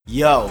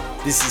Yo,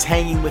 this is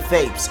Hanging with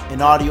Apes,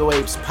 an Audio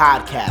Apes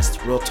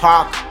podcast. Real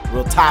talk,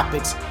 real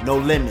topics, no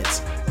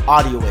limits.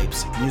 Audio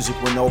Apes, music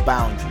with no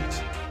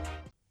boundaries.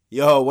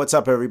 Yo, what's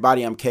up,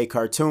 everybody? I'm K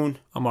Cartoon.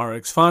 I'm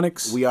RX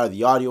Phonics. We are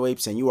the Audio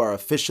Apes, and you are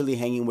officially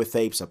Hanging with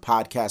Apes, a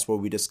podcast where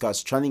we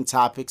discuss trending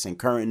topics and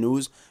current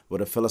news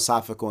with a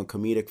philosophical and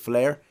comedic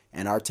flair,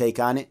 and our take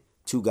on it,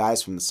 two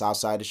guys from the south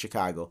side of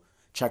Chicago.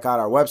 Check out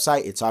our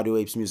website, it's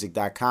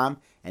audioapesmusic.com,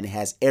 and it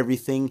has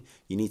everything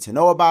you need to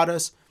know about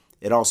us.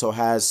 It also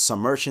has some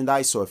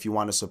merchandise, so if you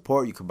want to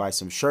support, you could buy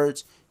some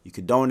shirts, you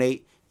could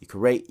donate, you could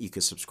rate, you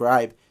could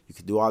subscribe, you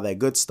could do all that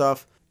good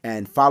stuff.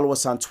 And follow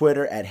us on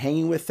Twitter at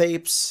Hanging with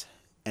Apes,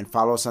 and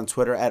follow us on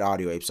Twitter at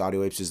Audio Apes.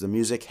 Audio Apes is the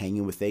music,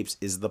 Hanging with Apes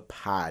is the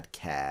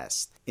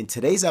podcast. In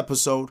today's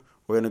episode,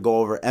 we're going to go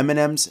over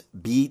Eminem's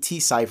BET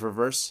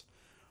Cypherverse.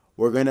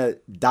 We're going to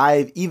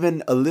dive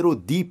even a little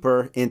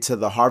deeper into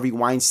the Harvey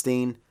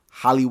Weinstein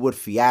Hollywood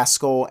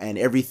fiasco and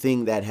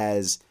everything that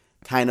has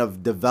kind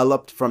of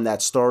developed from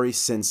that story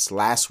since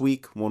last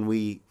week when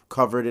we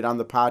covered it on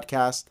the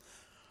podcast.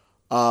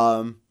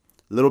 A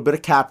little bit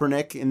of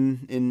Kaepernick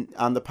in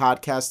on the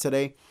podcast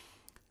today.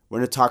 We're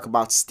going to talk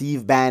about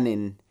Steve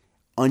Bannon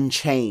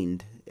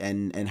Unchained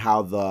and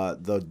how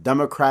the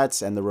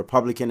Democrats and the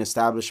Republican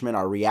establishment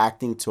are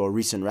reacting to a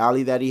recent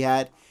rally that he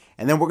had.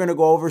 And then we're going to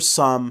go over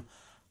some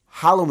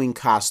Halloween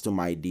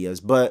costume ideas,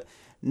 but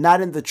not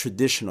in the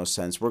traditional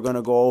sense. We're going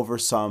to go over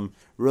some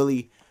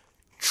really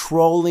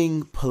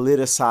trolling,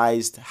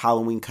 politicized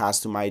Halloween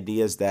costume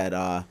ideas that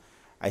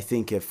I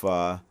think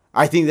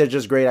they're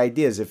just great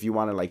ideas if you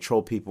want to like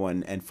troll people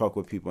and fuck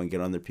with people and get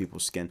under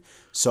people's skin.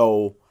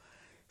 So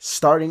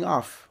starting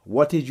off,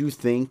 what did you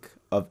think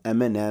of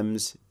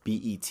Eminem's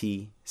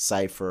BET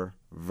Cypher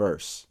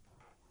verse?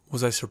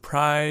 Was I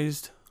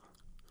surprised?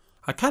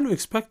 I kind of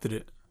expected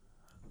it.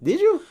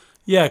 Did you?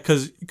 Yeah,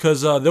 because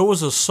there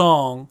was a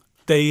song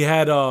that he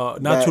had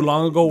too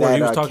long ago where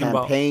he was talking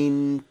about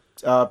campaign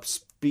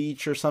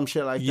speech or some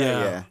shit like that.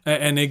 Yeah.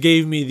 And it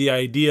gave me the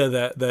idea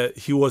that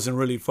he wasn't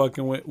really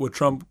fucking with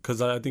Trump, because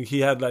I think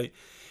he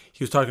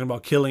was talking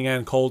about killing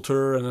Ann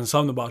Coulter and then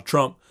something about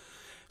Trump.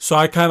 So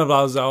I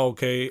was like,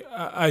 okay.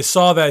 I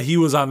saw that he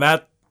was on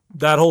that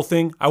whole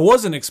thing. I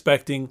wasn't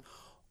expecting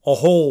a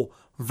whole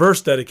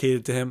verse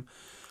dedicated to him.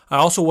 I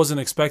also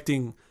wasn't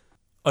expecting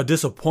a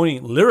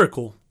disappointing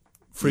lyrical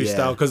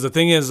freestyle, because the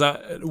thing is,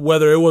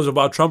 whether it was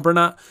about Trump or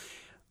not,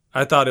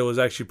 I thought it was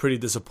actually pretty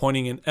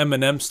disappointing in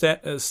Eminem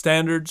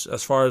standards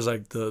as far as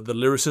like the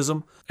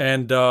lyricism.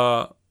 And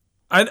I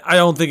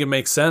don't think it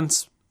makes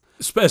sense,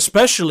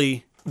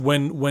 especially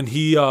when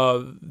he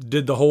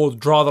did the whole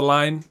draw the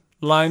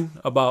line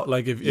about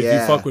like if you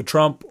fuck with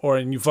Trump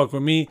and you fuck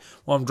with me,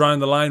 well, I'm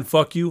drawing the line,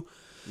 fuck you.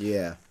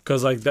 Yeah.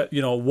 Because like that,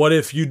 what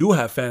if you do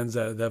have fans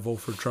that vote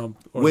for Trump,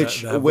 or that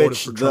have voted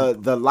for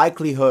Trump? The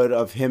likelihood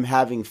of him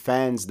having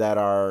fans that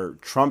are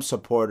Trump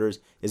supporters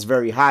is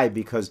very high,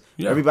 because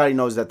everybody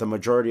knows that the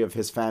majority of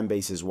his fan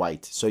base is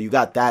white. So you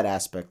got that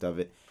aspect of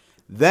it.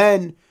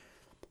 Then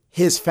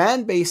his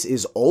fan base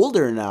is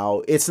older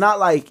now. It's not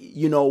like,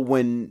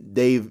 when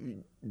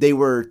they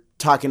were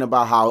talking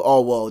about how,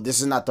 oh, well,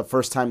 this is not the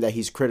first time that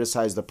he's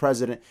criticized the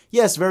president.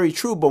 Yes, very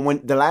true. But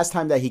when the last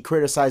time that he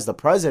criticized the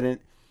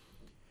president,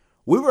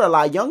 we were a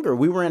lot younger.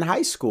 We were in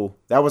high school.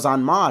 That was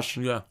on Mosh.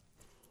 Yeah.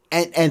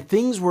 And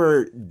things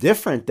were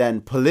different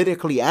then,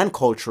 politically and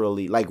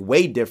culturally, like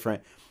way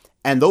different.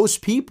 And those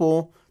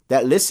people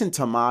that listened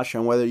to Mosh,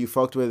 and whether you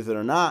fucked with it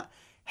or not,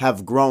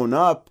 have grown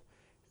up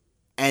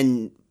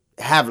and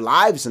have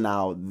lives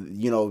now.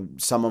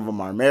 Some of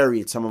them are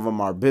married. Some of them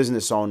are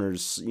business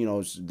owners.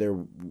 They're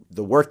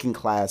the working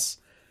class.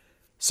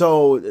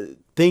 So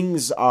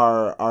things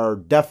are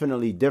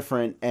definitely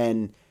different.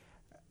 And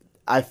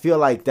I feel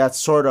like that's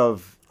sort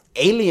of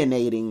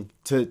alienating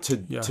to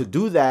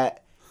do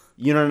that.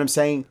 You know what I'm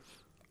saying?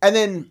 And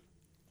then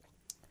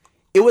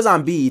it was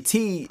on BET.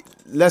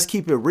 Let's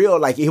keep it real.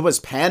 Like, it was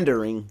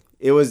pandering.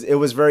 It was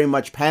very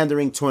much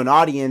pandering to an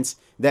audience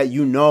that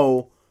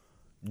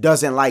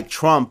doesn't like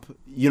Trump.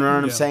 You know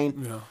what I'm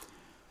saying? Yeah.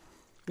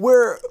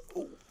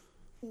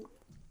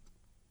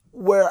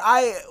 Where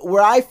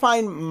I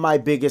find my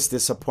biggest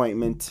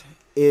disappointment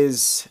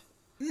is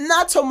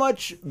not so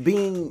much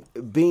being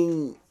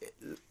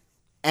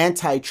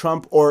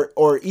anti-Trump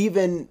or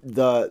even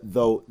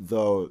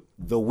the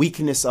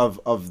weakness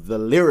of the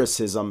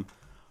lyricism,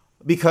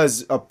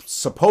 because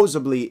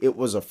supposedly it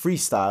was a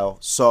freestyle.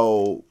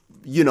 So,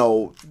 a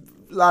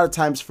lot of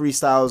times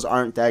freestyles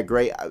aren't that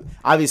great.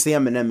 Obviously,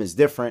 Eminem is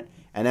different,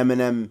 and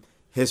Eminem,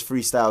 his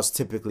freestyles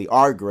typically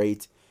are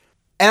great.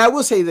 And I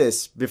will say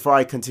this before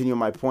I continue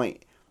my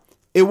point.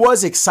 It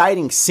was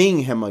exciting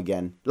seeing him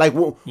again. Like,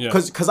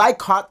 because I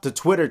caught the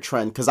Twitter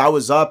trend, because I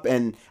was up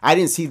and I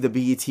didn't see the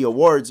BET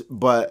Awards,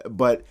 but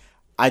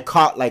I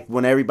caught like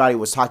when everybody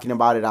was talking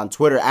about it on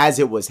Twitter as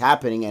it was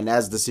happening and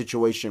as the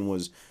situation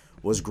was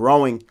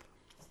growing.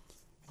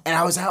 And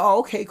I was like, oh,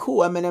 okay, cool.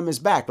 Eminem is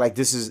back. Like,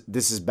 this is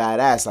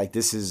badass. Like,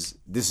 this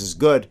is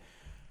good.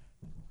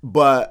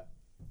 But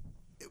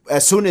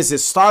as soon as it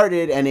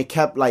started and it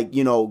kept like,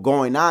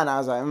 going on, I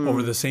was like,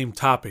 over the same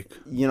topic.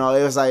 it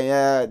was like,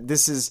 yeah,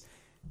 this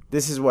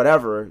is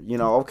whatever,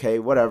 okay,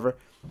 whatever.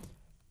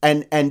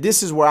 And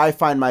this is where I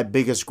find my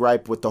biggest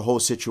gripe with the whole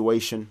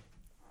situation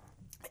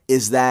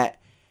is that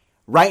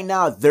right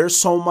now there's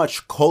so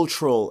much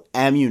cultural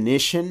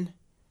ammunition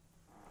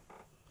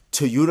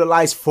to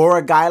utilize for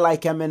a guy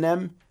like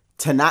Eminem.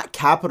 To not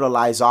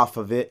capitalize off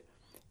of it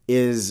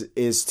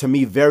is to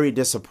me very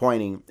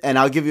disappointing. And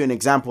I'll give you an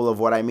example of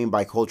what I mean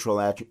by cultural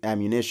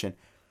ammunition.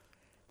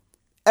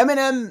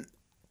 Eminem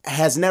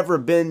has never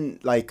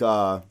been like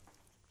a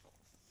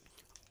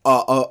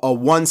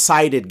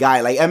one-sided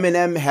guy. Like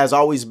Eminem has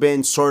always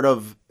been sort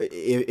of,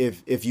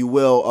 if you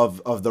will,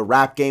 of the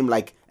rap game,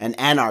 like an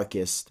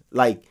anarchist.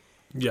 Like,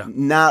 yeah,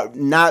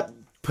 not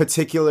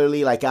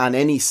particularly like on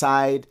any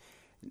side.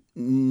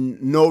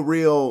 No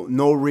real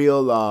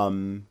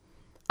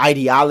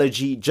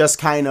ideology, just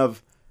kind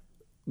of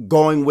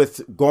going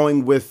with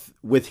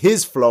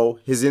his flow,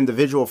 his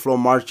individual flow,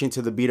 marching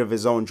to the beat of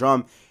his own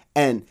drum,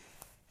 and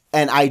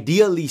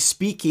ideally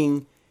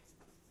speaking,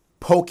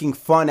 poking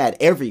fun at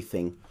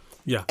everything.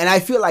 Yeah. And I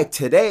feel like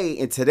today,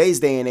 in today's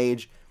day and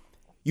age,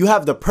 you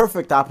have the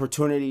perfect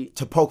opportunity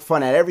to poke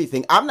fun at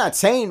everything. I'm not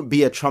saying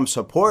be a Trump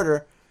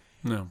supporter.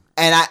 No.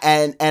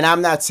 And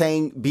I'm not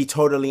saying be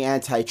totally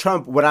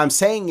anti-Trump. What I'm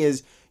saying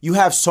is you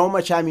have so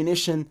much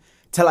ammunition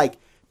to like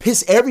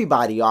piss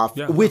everybody off,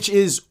 which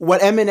is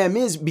what Eminem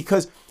is,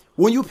 because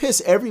when you piss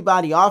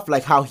everybody off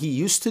like how he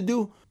used to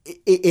do,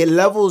 it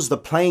levels the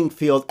playing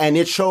field, and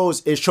it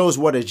shows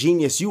what a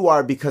genius you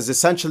are, because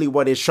essentially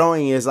what it's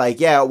showing is like,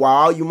 yeah, while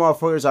all you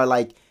motherfuckers are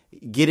like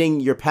getting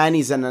your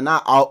panties in a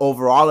knot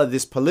over all of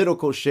this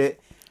political shit,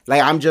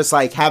 like I'm just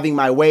like having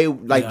my way,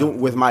 like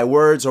with my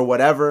words or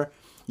whatever.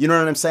 You know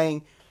what I'm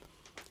saying?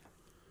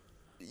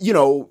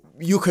 You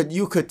could,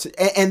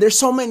 and there's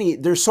so many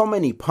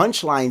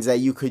punchlines that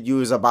you could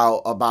use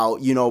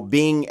about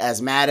being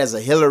as mad as a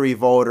Hillary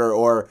voter,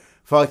 or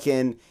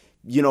fucking,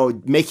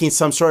 making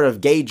some sort of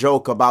gay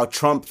joke about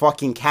Trump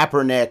fucking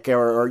Kaepernick,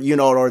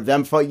 or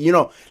them,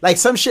 like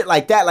some shit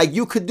like that. Like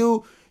you could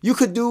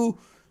do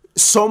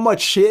so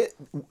much shit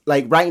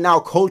like right now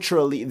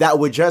culturally that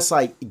would just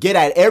like get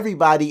at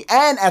everybody,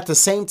 and at the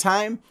same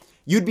time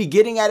you'd be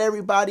getting at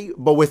everybody,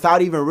 but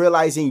without even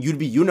realizing you'd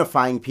be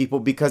unifying people,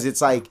 because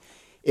it's like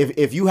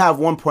if you have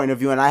one point of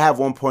view and I have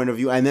one point of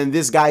view, and then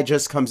this guy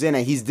just comes in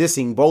and he's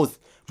dissing both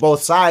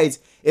sides,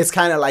 it's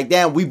kind of like,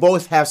 damn, we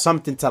both have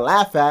something to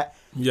laugh at.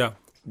 Yeah.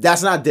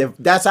 That's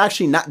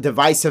actually not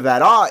divisive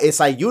at all.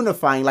 It's like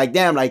unifying. Like,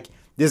 damn, like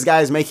this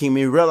guy is making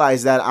me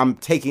realize that I'm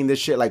taking this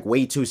shit like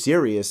way too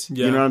serious.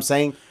 Yeah. You know what I'm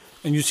saying?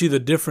 And you see the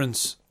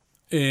difference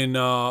in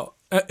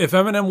if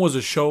Eminem was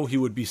a show, he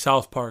would be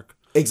South Park.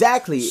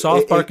 Exactly.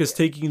 South Park is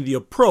taking the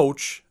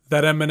approach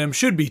that Eminem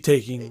should be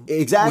taking.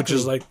 Exactly. Which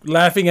is like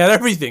laughing at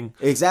everything.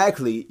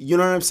 Exactly. You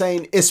know what I'm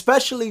saying?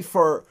 Especially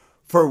for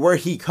where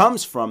he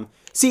comes from.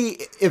 See,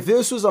 if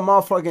this was a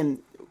motherfucking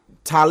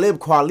Talib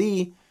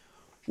Kweli,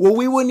 well,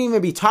 we wouldn't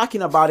even be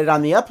talking about it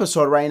on the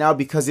episode right now,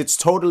 because it's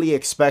totally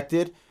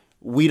expected.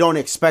 We don't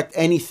expect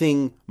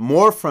anything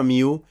more from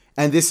you,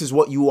 and this is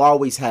what you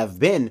always have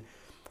been.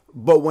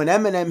 But when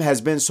Eminem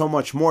has been so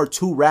much more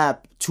to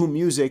rap, to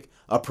music,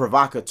 a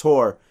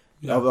provocateur,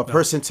 a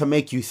person to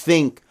make you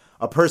think,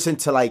 a person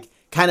to like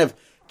kind of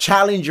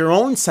challenge your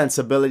own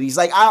sensibilities.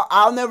 Like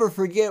I'll never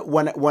forget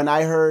when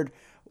I heard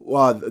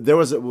there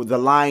was the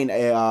line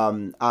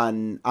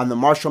on the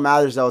Marshall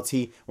Mathers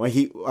LP when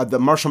the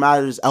Marshall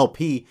Mathers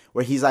LP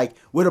where he's like,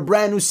 with a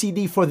brand new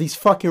CD for these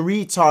fucking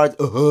retards.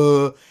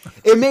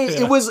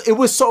 It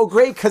was so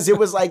great, because it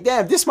was like,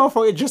 damn, this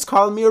motherfucker just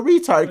calling me a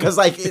retard, because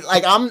like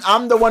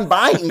I'm the one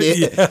buying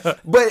it. Yeah.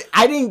 But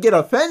I didn't get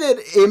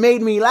offended. It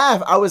made me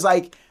laugh. I was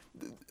like,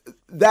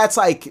 that's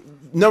like,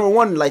 number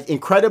one, like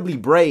incredibly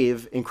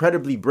brave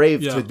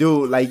to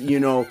do, like,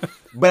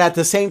 but at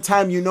the same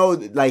time,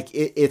 like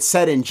it's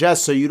said in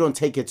jest, so you don't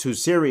take it too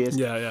serious.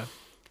 Yeah.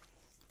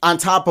 On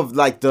top of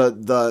like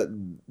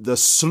the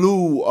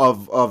slew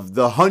of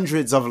the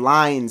hundreds of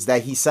lines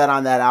that he said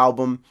on that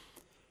album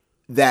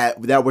that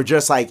were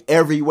just like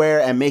everywhere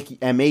and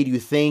made you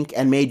think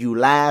and made you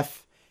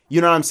laugh.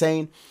 You know what I'm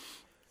saying?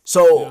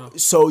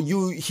 So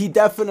he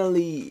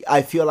definitely,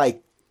 I feel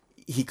like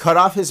he cut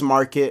off his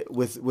market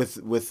with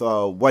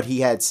what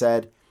he had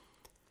said.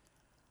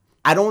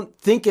 I don't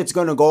think it's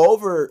going to go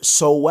over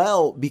so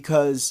well,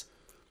 because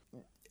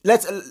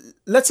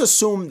let's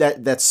assume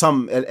that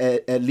some,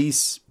 at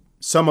least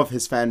some of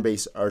his fan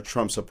base are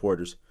Trump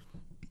supporters.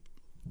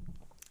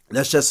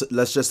 Let's just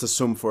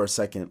assume for a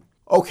second.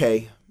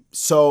 Okay,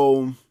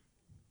 so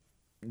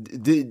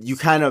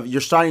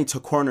you're starting to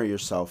corner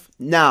yourself.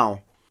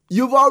 Now,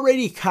 you've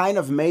already kind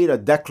of made a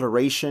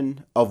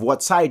declaration of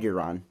what side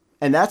you're on.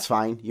 And that's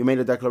fine. You made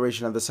a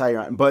declaration of the side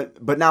you're on.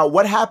 But now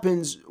what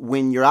happens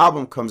when your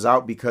album comes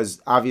out?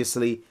 Because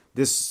obviously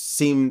this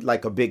seemed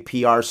like a big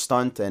PR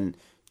stunt and,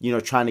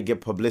 trying to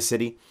get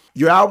publicity.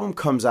 Your album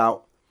comes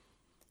out.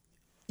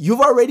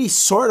 You've already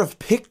sort of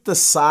picked the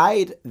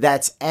side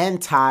that's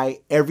anti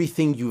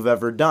everything you've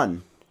ever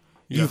done.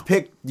 You've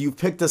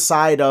picked the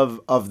side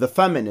of the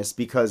feminist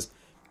because,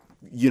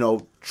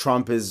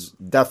 Trump is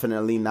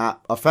definitely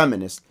not a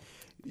feminist.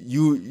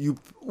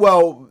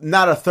 Well,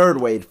 not a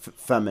third wave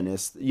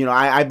feminist.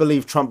 I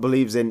believe Trump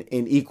believes in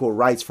equal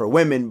rights for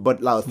women, but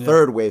a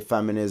third wave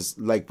feminist,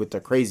 like with the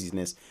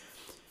craziness.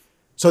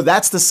 So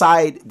that's the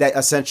side that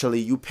essentially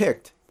you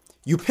picked.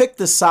 You picked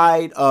the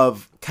side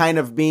of kind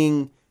of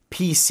being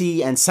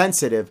PC and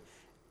sensitive.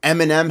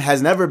 Eminem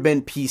has never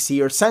been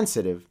PC or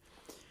sensitive.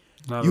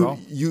 Not at all.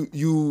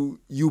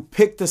 You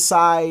picked the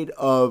side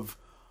of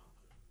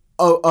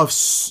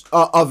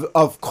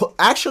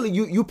actually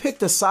you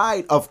picked the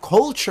side of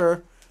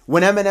culture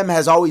when Eminem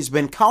has always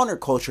been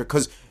counterculture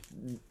because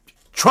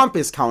Trump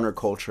is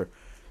counterculture.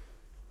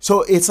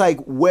 So it's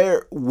like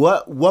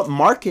what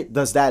market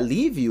does that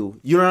leave you?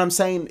 You know what I'm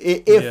saying?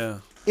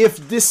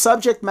 If this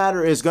subject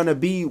matter is gonna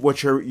be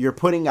what you're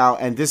putting out,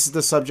 and this is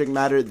the subject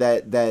matter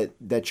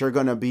that you're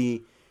gonna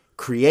be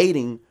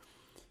creating,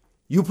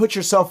 you put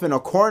yourself in a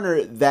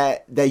corner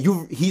that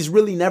he's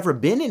really never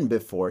been in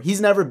before.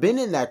 He's never been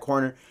in that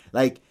corner.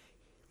 Like,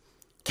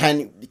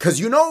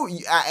 because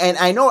and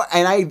I know,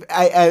 and I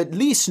at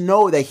least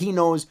know that he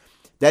knows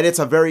that it's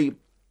a very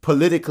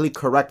politically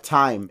correct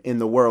time in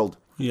the world.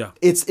 Yeah,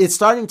 it's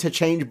starting to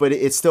change, but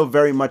it still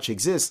very much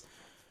exists.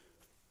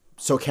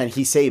 So can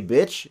he say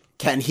bitch?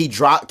 Can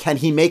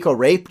he make a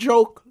rape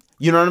joke?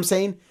 You know what I'm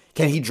saying?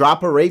 Can he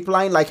drop a rape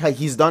line like how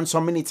he's done so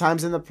many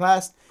times in the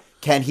past?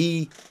 Can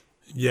he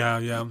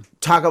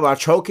talk about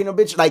choking a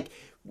bitch? Like,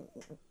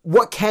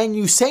 what can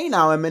you say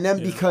now, Eminem?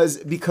 Yeah.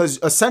 Because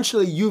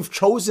essentially you've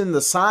chosen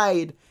the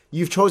side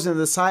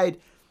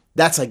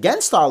that's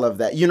against all of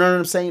that. You know what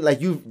I'm saying?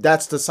 Like,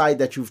 that's the side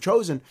that you've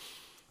chosen.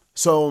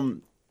 So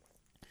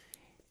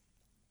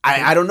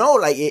I don't know.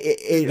 Like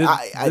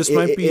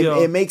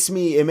it makes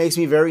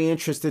me very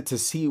interested to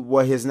see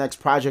what his next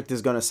project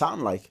is gonna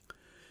sound like.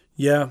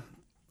 Yeah,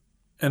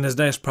 and his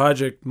next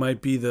project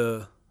might be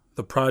the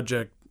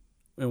project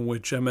in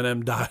which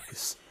Eminem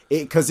dies.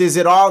 Because is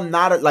it all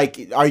not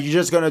like? Are you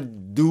just gonna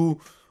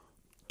do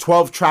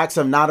 12 tracks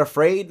of Not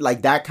Afraid,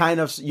 like that kind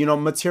of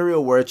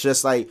material where it's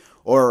just like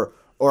or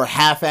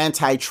half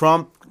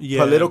anti-Trump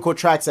political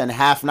tracks and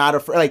half Not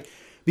Afraid, like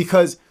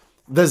because.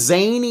 The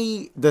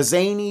zany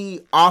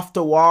off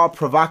the wall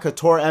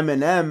provocateur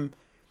Eminem,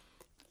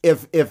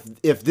 if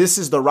this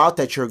is the route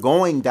that you're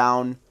going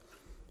down,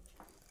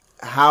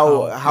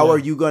 how are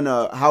you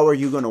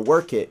gonna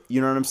work it?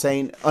 You know what I'm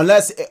saying?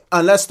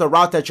 Unless the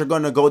route that you're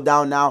gonna go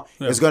down now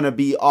is gonna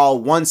be all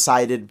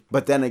one-sided,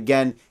 but then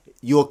again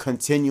you'll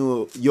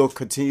continue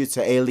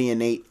to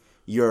alienate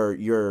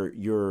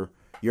your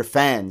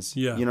fans.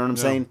 Yeah, you know what I'm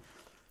saying?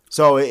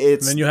 So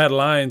it's... And then you had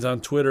lines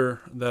on Twitter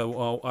that,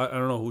 I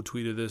don't know who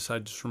tweeted this. I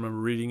just remember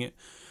reading it.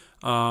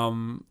 It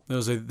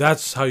was like,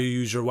 that's how you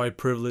use your white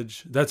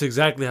privilege. That's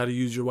exactly how to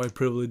use your white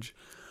privilege.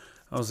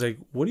 I was like,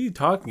 what are you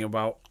talking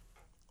about?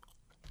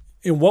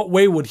 In what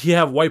way would he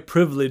have white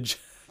privilege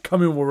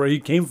coming where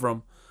he came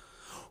from?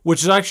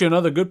 Which is actually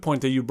another good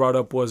point that you brought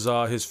up was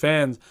his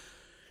fans.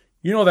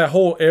 That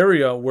whole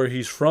area where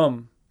he's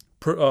from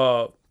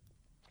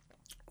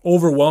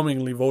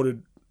overwhelmingly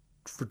voted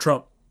for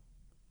Trump.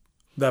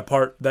 That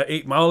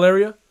 8 Mile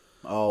area,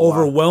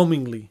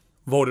 overwhelmingly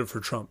voted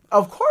for Trump.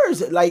 Of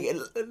course, like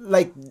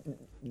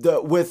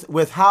with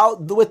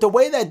the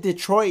way that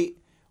Detroit,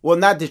 well,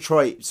 not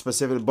Detroit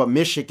specifically, but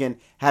Michigan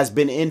has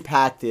been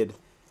impacted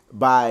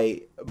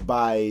by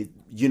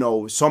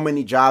so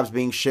many jobs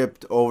being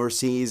shipped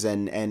overseas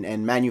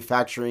and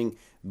manufacturing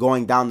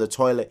going down the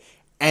toilet,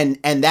 and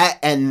that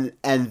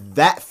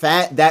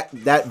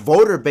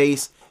voter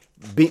base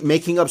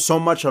making up so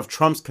much of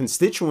Trump's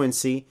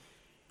constituency.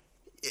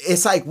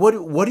 It's like, what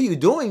are you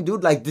doing,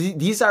 dude? Like,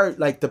 these are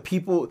like the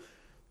people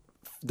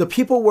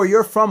where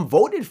you're from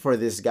voted for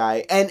this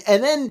guy. And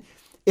then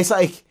it's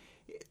like,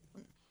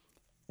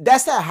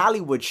 that's that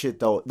Hollywood shit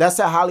though. That's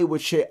that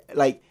Hollywood shit.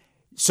 Like,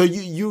 so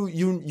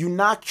you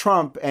knock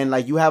Trump and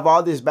like you have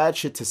all this bad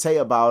shit to say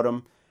about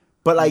him,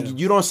 but like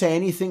you don't say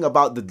anything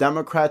about the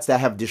Democrats that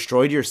have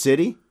destroyed your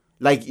city.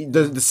 Like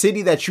the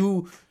city that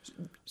you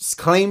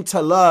claim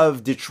to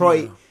love,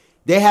 Detroit,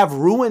 they have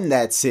ruined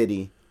that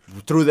city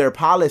through their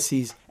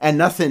policies, and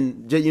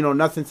nothing to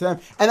them.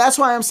 And that's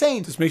why I'm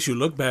saying this makes you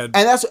look bad.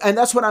 And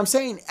that's what I'm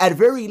saying. At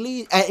very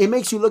least, it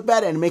makes you look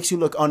bad and it makes you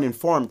look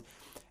uninformed.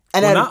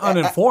 And not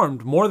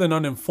uninformed, more than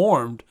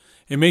uninformed.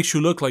 It makes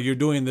you look like you're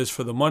doing this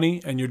for the money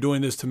and you're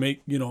doing this to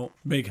make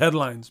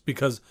headlines,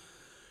 because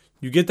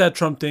you get that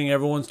Trump thing,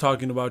 everyone's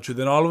talking about you.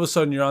 Then all of a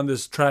sudden you're on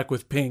this track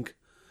with Pink,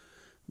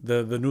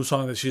 the new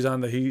song that she's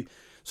on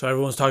so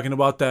everyone's talking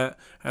about that.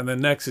 And then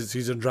next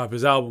he's gonna drop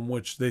his album,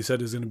 which they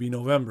said is gonna be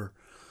November.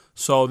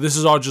 So this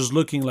is all just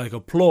looking like a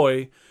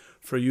ploy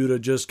for you to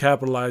just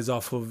capitalize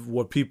off of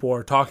what people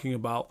are talking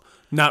about,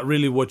 not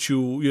really what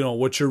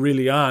what you're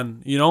really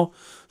on,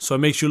 So it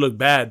makes you look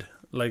bad,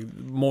 like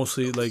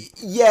mostly like.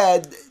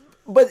 Yeah,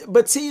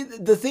 but see,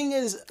 the thing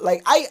is,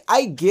 like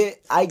I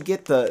get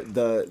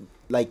the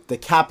like the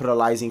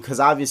capitalizing, because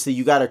obviously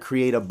you got to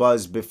create a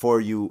buzz before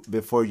you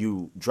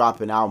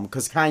drop an album,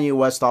 because Kanye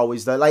West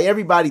always does, like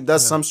everybody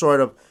does some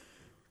sort of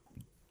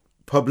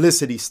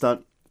publicity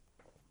stunt,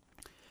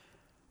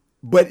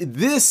 but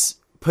this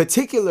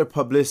particular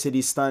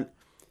publicity stunt,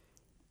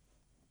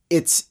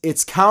 it's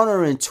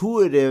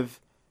counterintuitive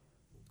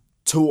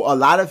to a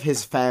lot of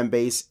his fan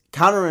base,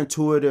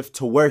 counterintuitive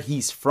to where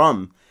he's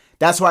from.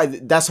 That's what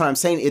I'm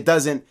saying. It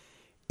doesn't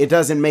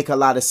make a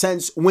lot of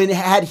sense. When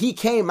had he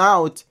came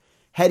out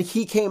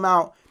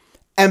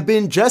and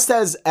been just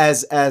as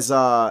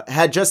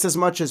had just as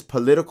much as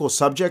political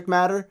subject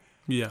matter,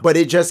 but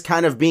it just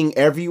kind of being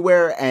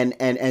everywhere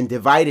and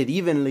divided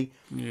evenly,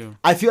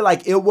 I feel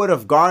like it would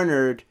have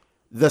garnered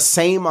the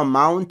same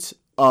amount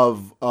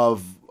of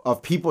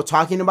people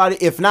talking about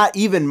it, if not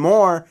even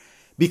more,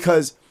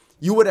 because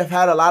you would have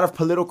had a lot of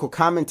political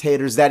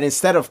commentators that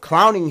instead of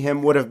clowning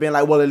him would have been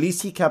like, well, at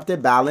least he kept it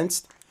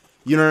balanced.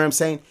 You know what I'm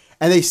saying?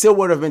 And they still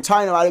would have been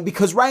talking about it,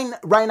 because right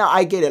now,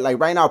 I get it. Like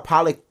right now,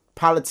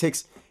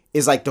 politics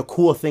is like the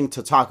cool thing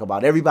to talk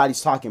about.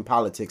 Everybody's talking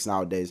politics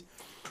nowadays.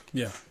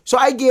 Yeah. So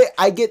I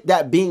get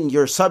that being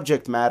your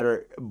subject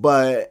matter,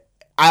 but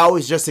I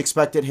always just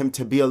expected him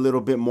to be a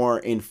little bit more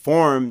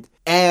informed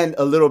and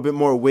a little bit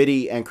more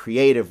witty and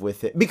creative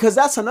with it. Because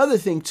that's another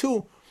thing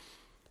too.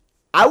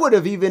 I would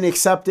have even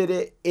accepted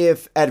it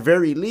if, at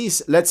very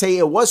least, let's say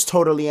it was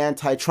totally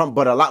anti-Trump,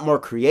 but a lot more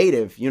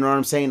creative. You know what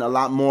I'm saying? A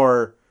lot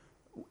more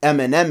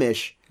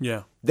Eminem-ish.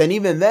 Yeah. Then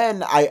even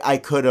then, I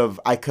could have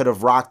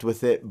rocked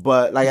with it.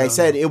 But like I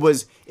said, it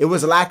was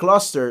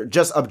lackluster.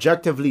 Just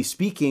objectively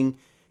speaking,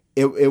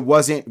 it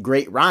wasn't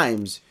great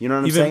rhymes. You know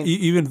what I'm saying?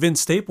 Even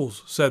Vince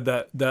Staples said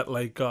that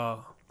like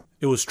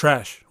it was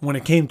trash when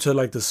it came to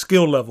like the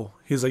skill level.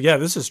 He's like, yeah,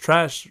 this is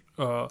trash.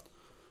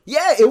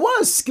 Yeah, it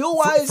was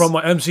skill-wise. From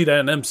an MC to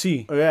an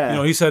MC. Yeah. You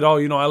know, he said, oh,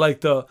 you know, I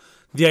like the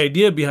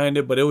idea behind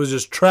it, but it was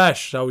just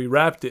trash how he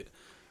rapped it.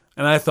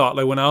 And I thought,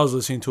 like, when I was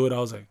listening to it, I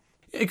was like,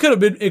 it could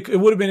have been, it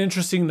would have been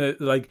interesting to,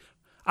 like,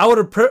 I would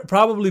have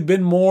probably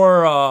been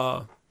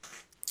more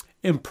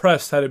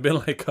impressed had it been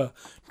like a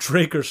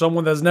Drake or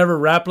someone that's never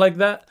rapped like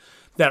that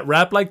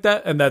rap like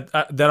that, and that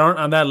aren't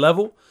on that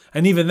level.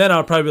 And even then,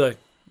 I'd probably be like,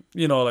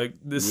 you know, like,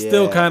 this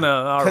still kind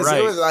of all right. Because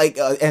it was like,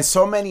 and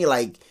so many,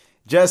 like,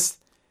 just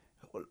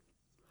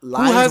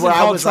lines where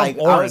I was like,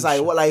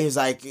 what, like, he's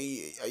like,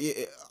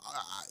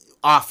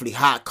 awfully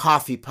hot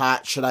coffee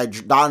pot. Should I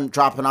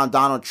drop it on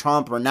Donald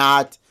Trump or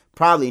not?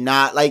 Probably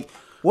not. Like,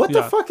 what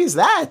the fuck is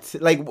that?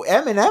 Like,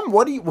 Eminem,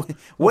 what is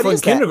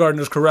that?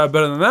 Kindergartners could rap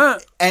better than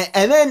that.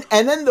 And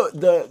then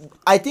the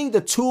I think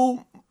the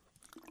two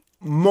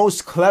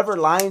most clever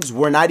lines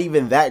were not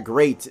even that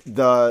great.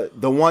 The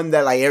one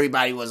that like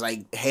everybody was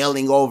like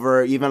hailing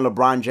over, even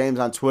LeBron James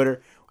on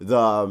Twitter,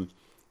 the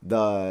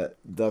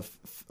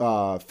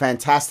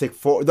Fantastic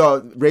Four.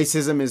 The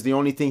racism is the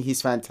only thing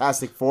he's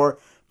fantastic for.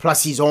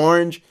 Plus he's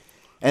orange.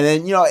 And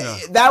then, you know,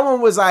 that one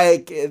was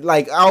like,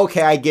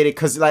 okay, I get it.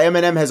 Because like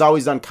Eminem has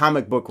always done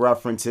comic book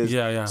references.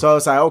 Yeah. So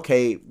it's like,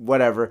 okay,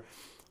 whatever.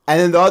 And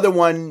then the other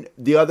one,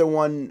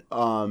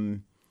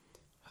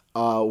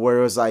 where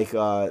it was like,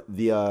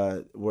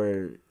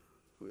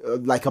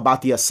 like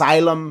about the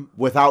asylum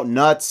without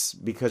nuts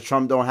because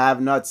Trump don't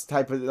have nuts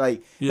type of,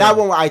 like, that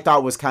one I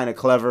thought was kind of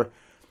clever.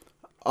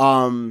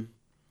 But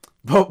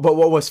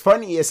what was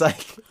funny is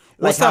like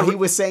how he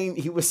was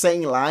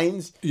saying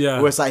lines. Yeah.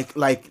 Where it's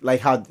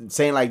like how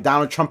saying like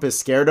Donald Trump is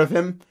scared of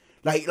him.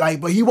 Like,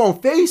 but he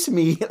won't face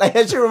me. Like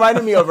that shit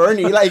reminded me of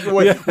Ernie. Like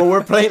when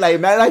we're playing, like,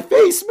 man, like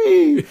face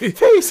me.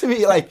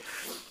 Like,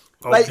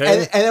 like,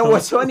 and then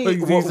what's funny,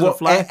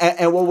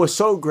 and what was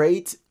so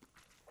great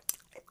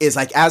is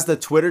like as the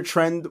Twitter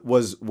trend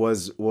was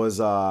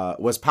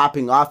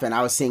popping off, and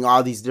I was seeing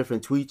all these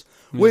different tweets,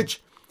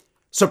 which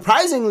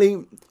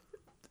surprisingly.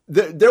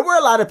 There were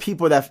a lot of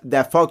people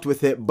that fucked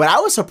with it, but I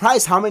was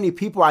surprised how many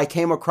people I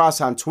came across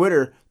on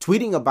Twitter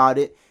tweeting about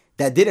it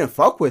that didn't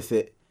fuck with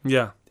it.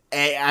 Yeah,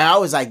 and I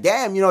was like,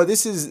 damn, you know,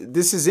 this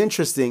is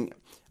interesting.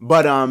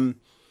 But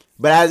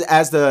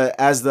as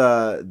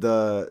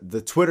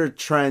the Twitter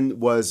trend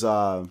was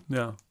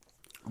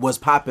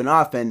popping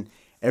off and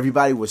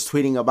everybody was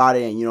tweeting about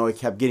it, and you know it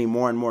kept getting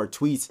more and more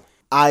tweets.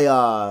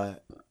 I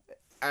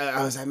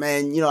was like,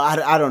 man, you know,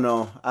 I don't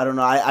know.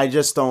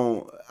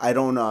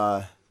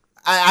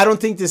 I don't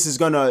think this is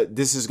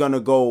gonna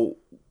go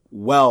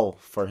well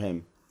for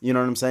him. You know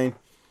what I'm saying?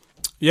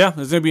 Yeah,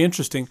 it's gonna be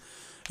interesting.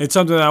 It's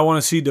something that I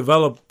want to see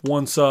develop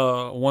once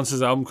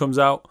his album comes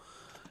out,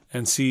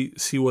 and see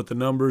what the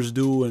numbers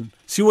do and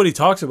see what he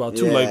talks about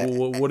too. Yeah.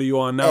 Like, what are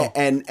you on now?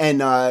 And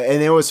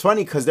it was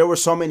funny because there were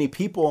so many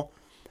people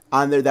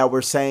on there that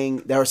were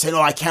saying,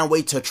 oh, I can't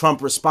wait till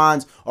Trump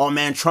responds. Oh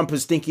man, Trump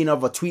is thinking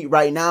of a tweet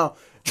right now.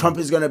 Trump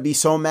is gonna be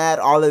so mad.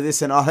 All of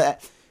this and all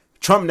that.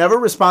 Trump never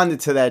responded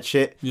to that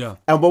shit. Yeah.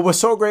 And what was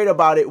so great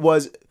about it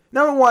was,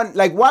 number one,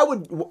 like,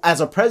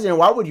 as a president,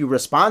 why would you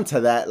respond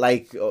to that?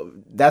 Like,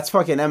 that's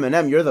fucking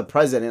Eminem. You're the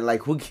president.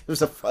 Like, who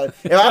gives a fuck?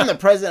 If I'm the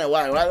president,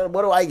 what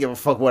do I give a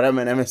fuck what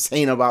Eminem is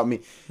saying about me?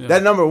 Yeah.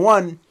 That number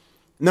one.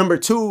 Number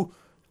two,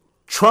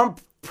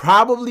 Trump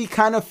probably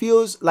kind of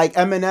feels like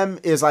Eminem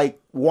is like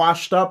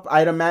washed up,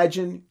 I'd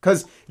imagine,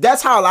 because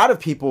that's how a lot of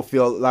people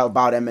feel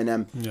about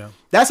Eminem. Yeah,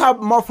 that's how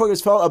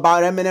motherfuckers felt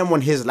about Eminem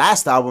when his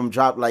last album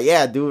dropped. Like,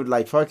 yeah, dude,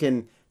 like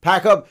fucking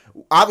pack up.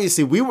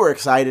 Obviously, we were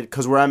excited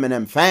because we're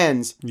Eminem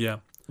fans. yeah.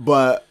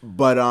 But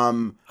I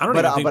don't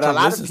even think a Trump lot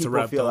of listens to people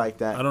rap, feel though. like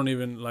that. I don't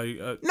even like.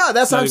 No,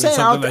 that's what I'm saying.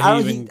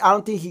 I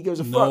don't think he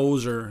gives a fuck.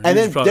 And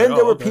then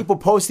there were people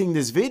posting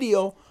this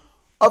video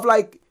of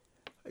like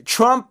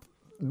Trump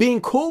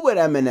being cool with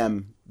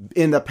Eminem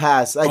in the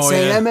past, like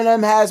saying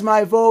Eminem has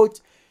my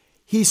vote.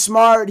 He's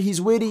smart. He's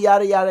witty.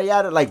 Yada yada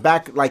yada. Like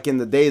back like in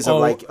the days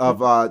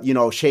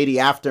of Shady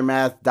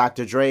Aftermath,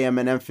 Dr. Dre,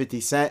 Eminem, 50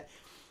 Cent.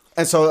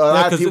 And so a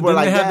lot of people were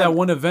like, they had that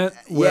one event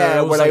where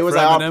it was like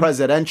all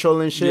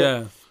presidential and shit.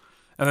 Yeah.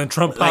 And then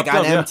Trump popped like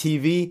on up,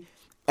 MTV.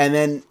 And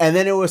then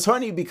it was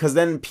funny because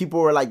then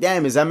people were like,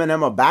 damn, is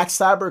Eminem a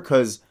backstabber?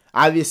 Because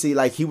obviously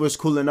like he was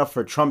cool enough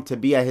for Trump to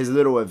be at his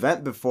little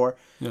event before.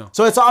 Yeah.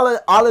 So it's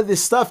all of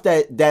this stuff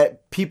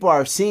that people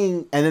are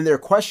seeing and then they're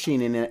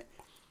questioning it.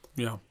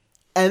 Yeah.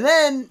 And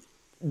then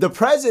the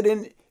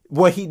president,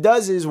 what he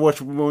does is,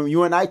 when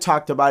you and I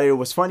talked about it, it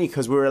was funny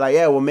because we were like,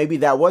 yeah, well, maybe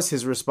that was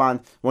his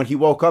response. When he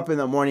woke up in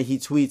the morning, he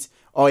tweets,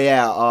 oh,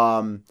 yeah,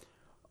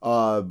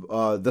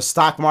 the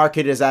stock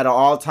market is at an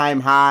all-time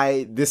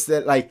high.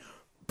 That, like,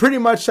 pretty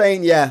much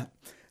saying, yeah,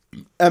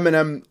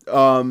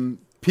 Eminem,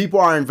 people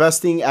are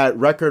investing at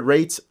record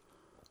rates,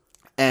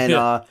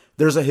 and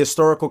there's a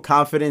historical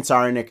confidence in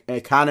our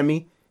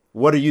economy.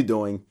 What are you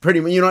doing? Pretty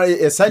much,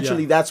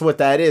 essentially, that's what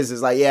that is.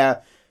 It's like,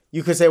 yeah,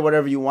 you can say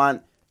whatever you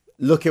want.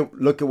 Look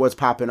at what's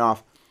popping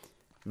off.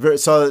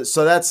 So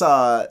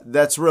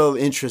that's real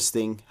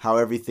interesting how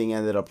everything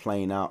ended up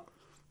playing out.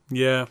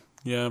 Yeah,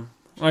 yeah.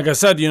 Like I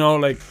said,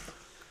 like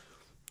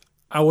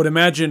I would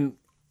imagine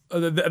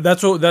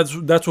that's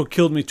what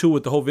killed me too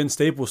with the whole Vince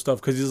Staples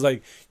stuff, because he's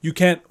like, you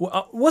can't.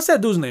 What's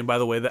that dude's name, by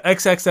the way? The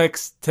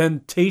XXX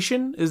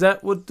Temptation? Is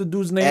that what the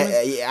dude's name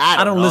is?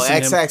 I don't know.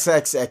 Listen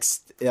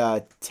XXX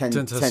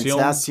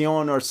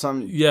Tentacion or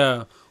some.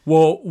 Yeah.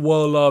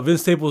 Well,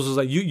 Vince Staples was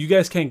like, you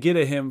guys can't get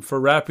at him for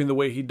rapping the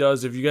way he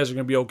does if you guys are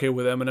going to be okay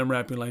with Eminem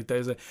rapping like that.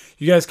 He's like,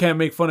 you guys can't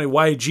make fun of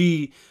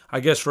YG,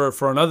 I guess,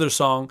 for another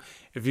song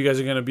if you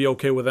guys are going to be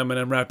okay with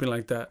Eminem rapping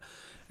like that.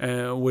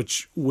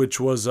 Which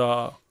was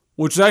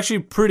actually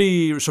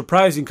pretty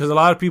surprising, because a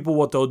lot of people,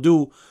 what they'll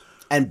do.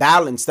 And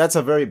balanced. That's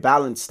a very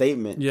balanced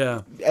statement.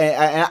 Yeah.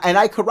 And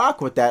I could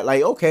rock with that.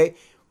 Like, okay,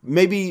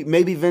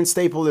 maybe Vince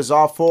Staples is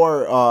all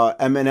for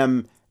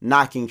Eminem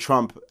knocking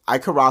Trump. I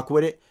could rock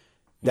with it.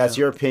 That's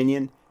your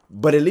opinion,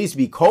 but at least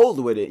be cold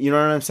with it. You know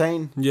what I'm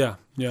saying? Yeah,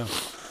 yeah.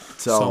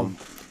 So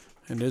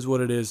it is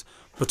what it is.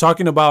 But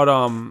talking about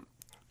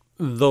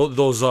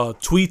those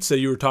tweets that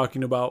you were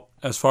talking about,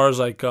 as far as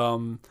like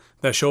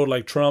that showed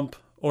like Trump,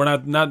 or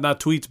not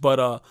tweets,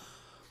 but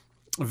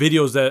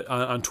videos that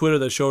on Twitter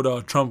that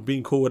showed Trump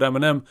being cool with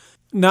Eminem.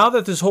 Now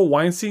that this whole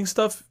Weinstein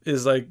stuff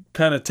is like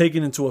kind of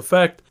taken into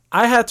effect,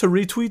 I had to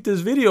retweet this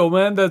video,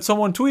 man, that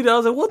someone tweeted. I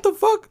was like, what the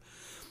fuck?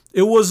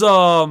 It was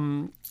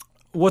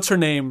what's her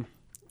name?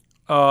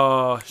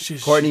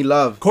 Courtney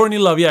Love. Courtney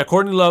Love, yeah,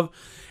 Courtney Love.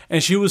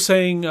 And she was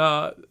saying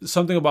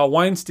something about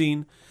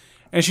Weinstein.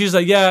 And she's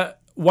like, yeah,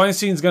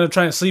 Weinstein's going to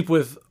try and sleep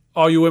with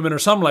all you women or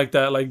something like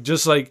that. Like,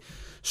 just like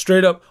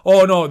straight up.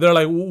 Oh, no, they're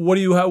like, what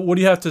do you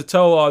have to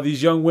tell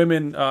these young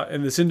women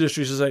in this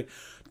industry? She's like,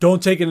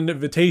 don't take an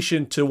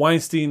invitation to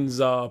Weinstein's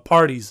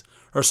parties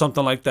or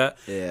something like that.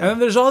 Yeah. And then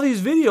there's all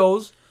these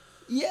videos.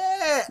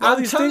 Yeah,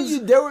 I'm telling you,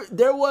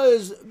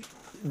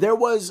 there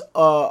was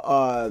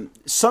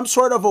some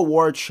sort of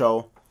award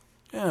show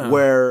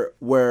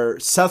where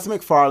Seth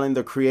MacFarlane,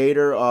 the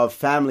creator of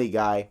Family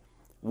Guy,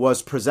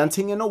 was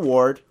presenting an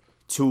award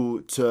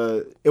to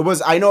it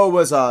was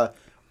a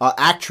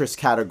actress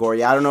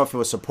category. I don't know if it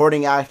was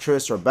supporting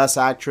actress or best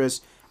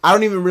actress. I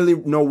don't even really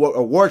know what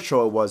award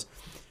show it was,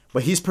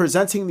 but he's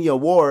presenting the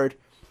award,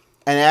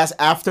 and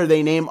after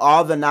they name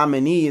all the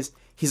nominees,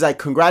 he's like,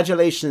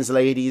 congratulations,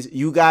 ladies.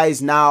 You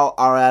guys now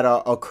are at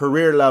a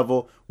career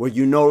level where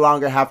you no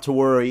longer have to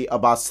worry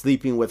about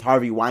sleeping with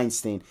Harvey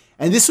Weinstein.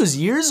 And this was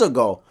years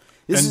ago.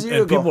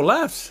 And people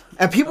laughed.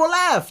 And people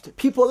laughed.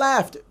 People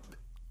laughed.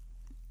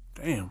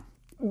 Damn.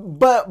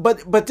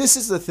 But this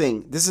is the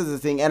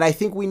thing. And I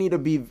think we need to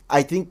be,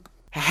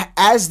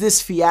 as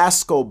this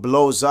fiasco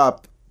blows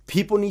up,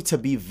 people need to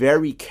be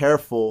very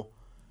careful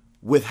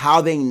with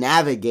how they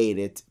navigate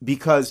it,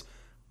 because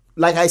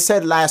like I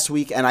said last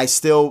week, and I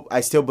still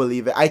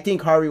believe it, I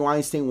think Harvey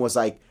Weinstein was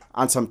like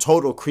on some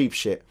total creep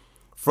shit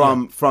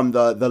from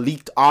the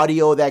leaked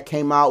audio that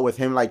came out with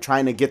him like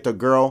trying to get the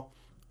girl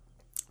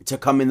to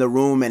come in the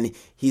room, and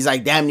he's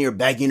like damn near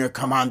begging her,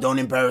 come on, don't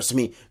embarrass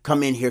me,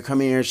 come in here.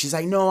 She's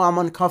like, no, I'm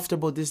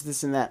uncomfortable,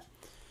 this and that.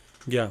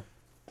 Yeah.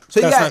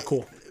 So that's not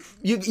cool.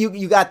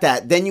 You got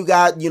that. Then you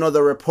got,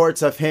 the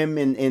reports of him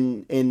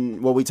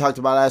in what we talked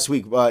about last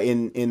week,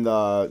 in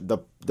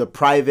the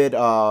private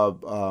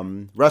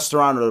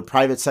restaurant, or the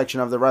private section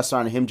of the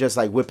restaurant, him just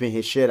like whipping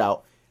his shit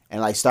out and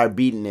like start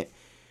beating it.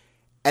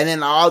 And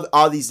then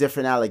all these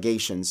different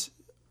allegations.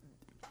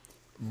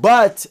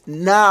 But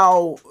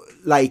now,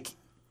 like,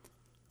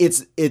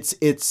 it's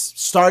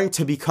starting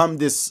to become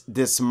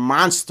this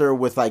monster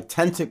with like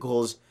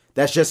tentacles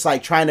that's just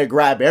like trying to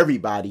grab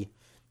everybody.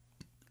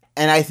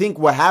 And I think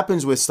what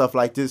happens with stuff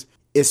like this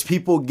is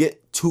people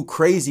get too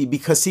crazy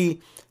because,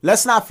 see,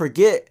 let's not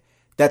forget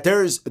that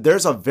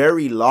there's a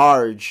very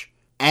large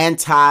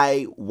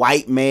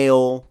anti-white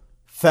male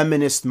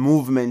feminist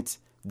movement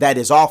that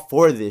is all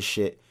for this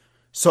shit.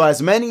 So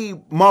as many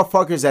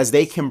motherfuckers as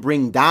they can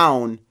bring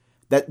down,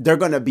 that they're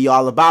going to be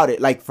all about it.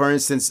 Like, for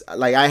instance,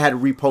 like I had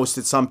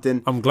reposted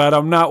something. I'm glad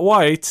I'm not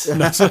white. I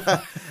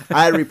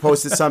had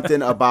reposted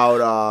something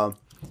about...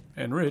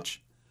 and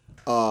rich.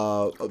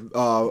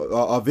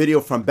 A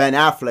video from Ben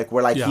Affleck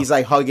where, like, Yeah. he's,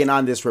 like, hugging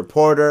on this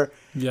reporter.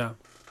 Yeah.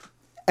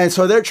 And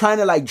so they're trying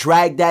to, like,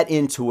 drag that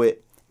into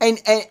it. And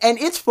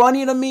it's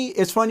funny to me.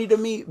 It's funny to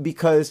me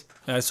because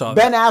I saw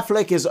Ben that.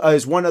 Affleck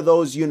is one of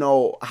those, you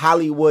know,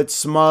 Hollywood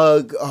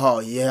smug. Oh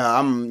yeah,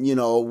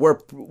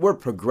 we're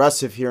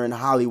progressive here in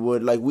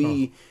Hollywood. Like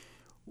we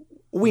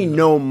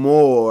know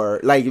more.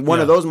 Like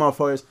one of those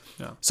motherfuckers.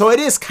 Yeah. So it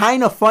is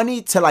kind of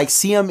funny to like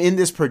see him in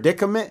this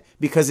predicament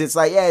because it's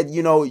like, yeah,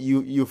 you know,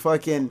 you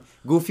fucking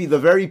goofy. The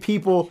very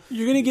people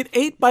you're gonna get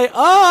ate by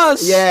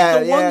us.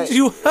 Yeah, the ones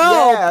you help.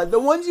 Yeah, the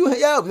ones you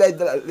help.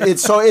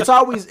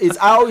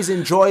 I always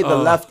enjoy the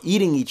left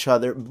eating each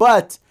other.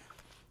 But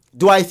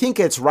do I think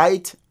it's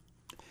right?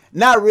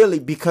 Not really,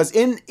 because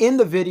in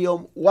the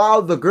video,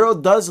 while the girl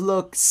does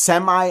look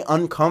semi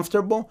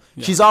uncomfortable,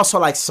 she's also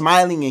like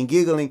smiling and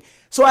giggling.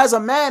 So as a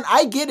man,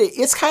 I get it.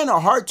 It's kind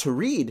of hard to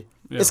read.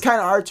 Yeah. It's kind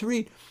of hard to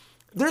read.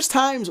 There's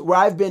times where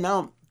I've been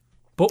out.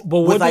 But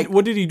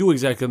what did he do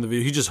exactly in the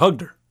video? He just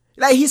hugged her.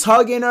 Like he's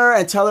hugging her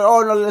and tell her,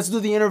 "Oh no, let's do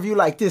the interview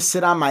like this.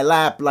 Sit on my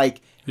lap."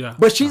 Like, yeah.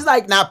 But she's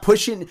like not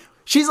pushing.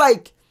 She's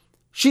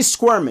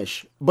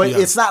squirmish, but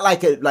it's not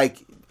like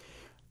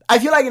I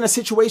feel like in a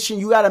situation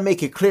you got to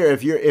make it clear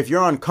if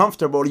you're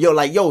uncomfortable. You're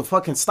like, "Yo,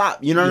 fucking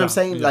stop." You know what I'm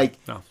saying? Yeah, like.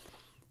 Yeah.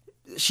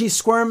 She's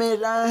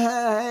squirming,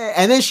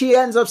 and then she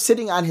ends up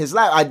sitting on his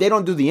lap. They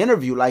don't do the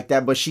interview like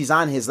that, but she's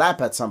on his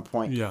lap at some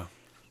point. Yeah.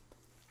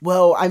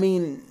 Well, I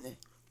mean,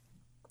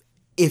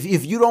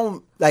 if you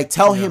don't like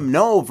tell him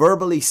no,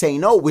 verbally say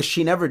no, which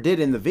she never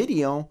did in the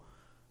video,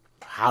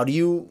 how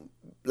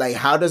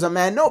does a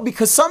man know?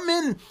 Because some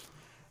men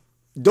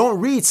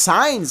don't read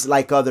signs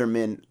like other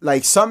men.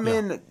 Like some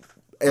men,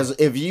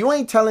 if you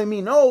ain't telling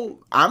me no,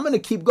 I'm gonna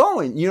keep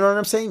going. You know what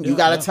I'm saying? You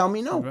gotta tell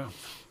me no. Yeah.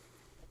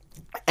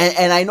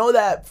 And I know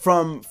that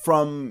from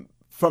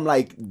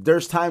like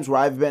there's times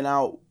where I've been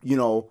out, you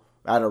know,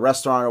 at a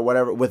restaurant or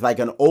whatever with like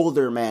an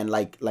older man,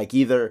 like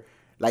either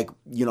like,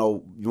 you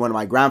know, when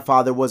my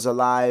grandfather was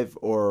alive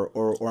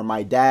or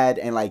my dad,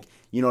 and like,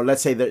 you know,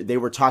 let's say that they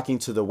were talking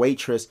to the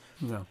waitress.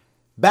 Yeah.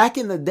 Back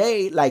in the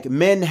day, like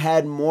men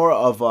had more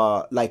of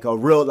a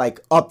real like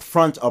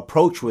upfront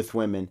approach with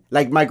women.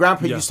 Like my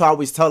grandpa used to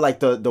always tell like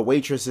the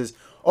waitresses,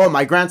 "Oh,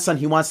 my grandson,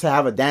 he wants to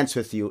have a dance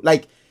with you."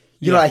 Like,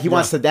 you know, like he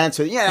wants to dance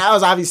with you. Yeah, I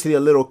was obviously a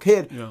little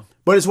kid. Yeah.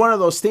 But it's one of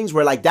those things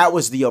where like that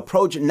was the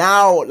approach.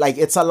 Now, like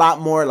it's a lot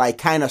more like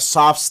kind of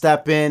soft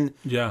stepping.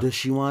 Yeah. Does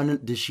she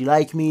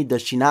like me?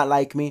 Does she not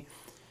like me?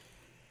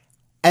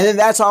 And then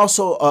that's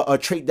also a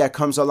trait that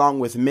comes along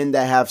with men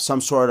that have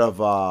some sort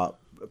of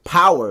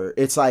power.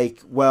 It's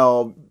like,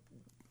 well,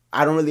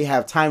 I don't really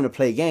have time to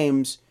play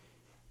games.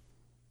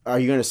 Are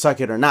you gonna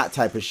suck it or not?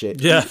 Type of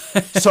shit. Yeah.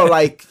 So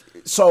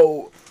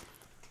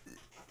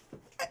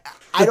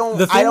I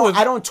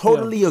don't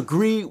totally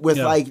agree with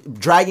like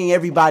dragging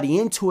everybody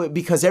into it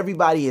because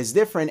everybody is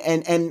different,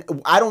 and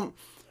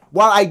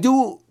while I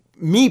do,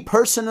 me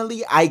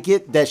personally, I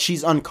get that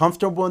she's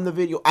uncomfortable in the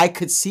video. I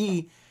could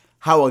see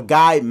how a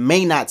guy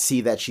may not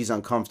see that she's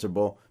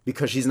uncomfortable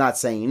because she's not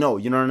saying no.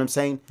 You know what I'm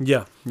saying?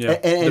 Yeah.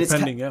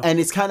 And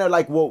it's kind of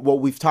like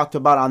what we've talked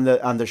about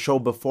on the show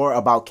before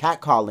about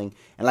catcalling,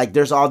 and like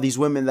there's all these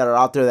women that are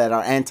out there that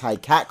are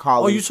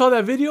anti-catcalling. Oh, you saw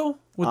that video?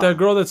 With that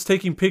girl that's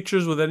taking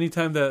pictures with any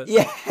time that...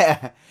 Yeah.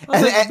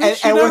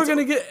 You're never going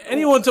to get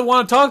anyone to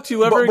want to talk to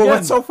you ever again. But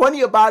what's so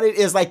funny about it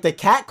is like the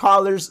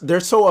catcallers, they're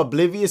so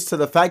oblivious to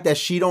the fact that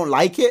she don't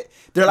like it.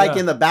 They're like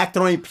in the back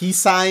throwing peace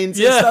signs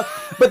and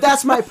stuff. But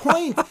that's my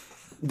point.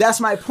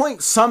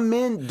 Some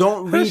men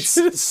don't read...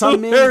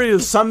 Some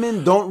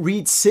men don't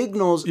read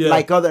signals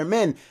like other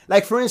men.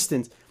 Like, for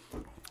instance...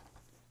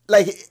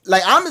 Like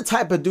I'm the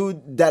type of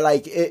dude that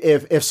like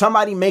if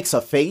somebody makes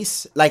a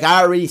face, like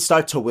I already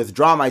start to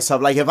withdraw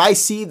myself. Like if I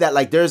see that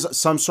like there's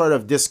some sort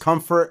of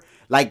discomfort,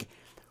 like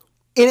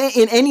in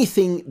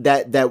anything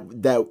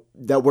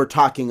that we're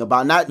talking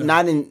about,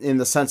 not in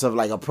the sense of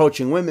like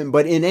approaching women,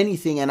 but in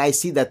anything, and I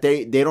see that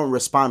they don't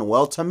respond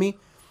well to me,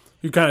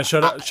 you kind of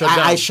shut down.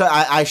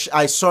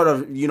 I sort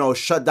of, you know,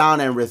 shut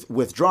down and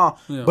withdraw.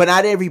 Yeah. But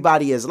not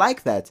everybody is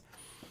like that.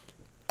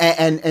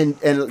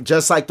 And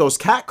just like those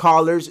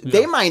catcallers,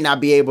 they might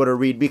not be able to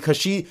read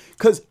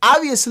because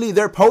obviously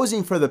they're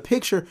posing for the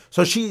picture.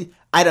 So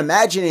I'd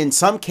imagine in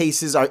some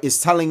cases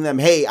is telling them,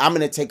 "Hey, I'm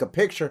gonna take a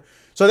picture."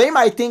 So they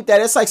might think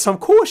that it's like some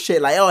cool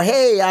shit, like, "Oh,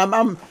 hey,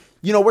 I'm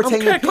You know, we're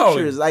taking catcalling.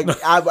 pictures. Like,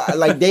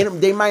 like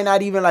they might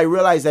not even like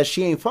realize that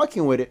she ain't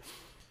fucking with it.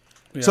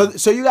 Yeah.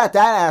 So you got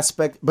that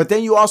aspect, but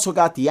then you also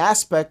got the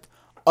aspect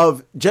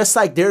of just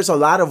like there's a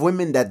lot of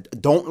women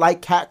that don't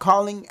like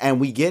catcalling, and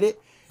we get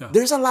it. Yeah.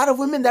 There's a lot of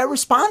women that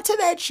respond to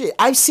that shit.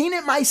 I've seen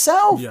it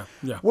myself.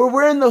 Yeah. Where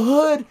we're in the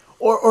hood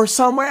or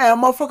somewhere, and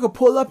a motherfucker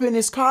pull up in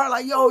his car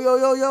like,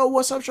 yo,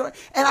 what's up, shorty?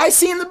 And I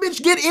seen the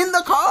bitch get in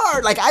the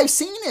car. Like, I've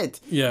seen it.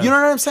 Yeah. You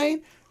know what I'm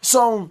saying?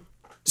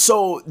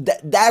 So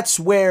that's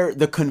where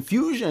the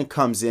confusion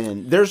comes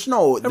in.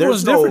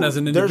 Everyone's different as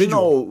an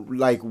individual. There's no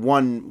like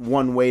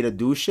one way to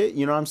do shit.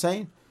 You know what I'm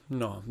saying?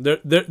 No,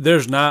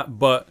 there's not.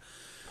 But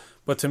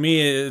to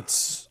me,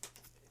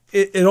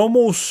 it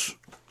almost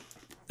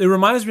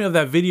reminds me of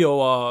that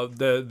video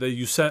that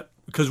you sent,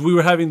 because we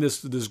were having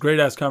this great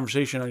ass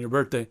conversation on your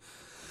birthday,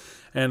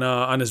 and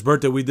on his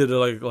birthday we did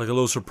like a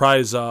little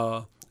surprise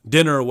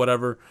dinner or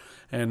whatever.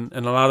 And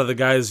a lot of the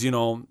guys, you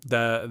know,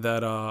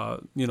 that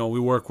you know, we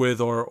work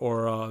with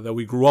or that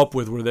we grew up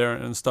with were there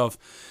and stuff,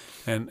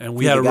 and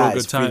we had a real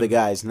good time. Free the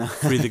guys, no.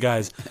 Free the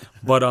guys.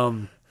 But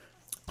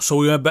so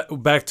we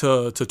went back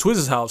to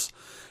Twiz's house,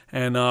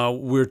 and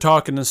we were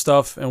talking and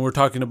stuff, and we were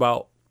talking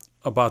about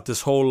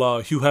this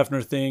whole Hugh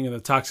Hefner thing and the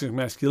toxic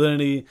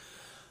masculinity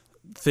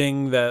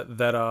thing that's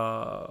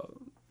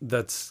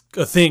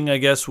a thing, I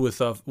guess,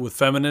 with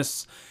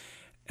feminists,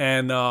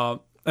 and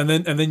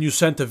then you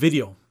sent a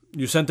video.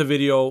 You sent a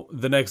video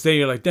the next day.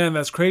 You're like, damn,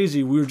 that's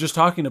crazy. We were just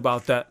talking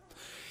about that.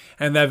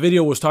 And that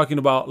video was talking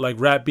about like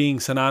rap being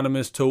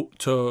synonymous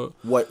to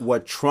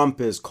what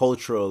Trump is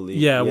culturally.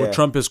 Yeah, what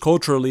Trump is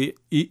culturally,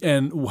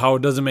 and how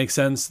it doesn't make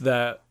sense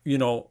that, you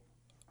know,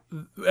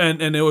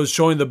 and it was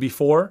showing the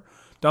before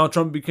Donald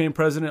Trump became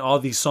president, all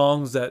these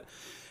songs that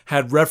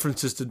had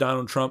references to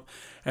Donald Trump,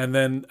 and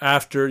then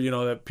after, you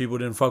know, that people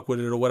didn't fuck with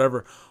it or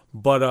whatever.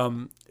 But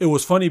it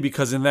was funny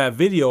because in that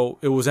video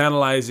it was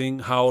analyzing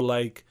how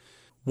like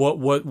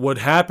what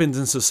happens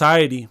in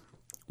society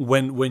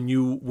when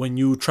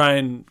you try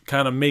and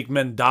kind of make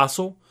men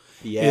docile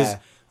is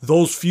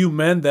those few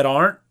men that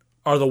are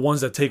the ones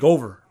that take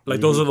over.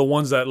 Like those are the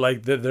ones that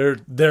like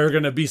they're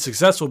gonna be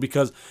successful,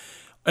 because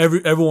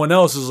everyone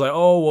else is like,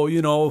 oh well,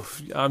 you know,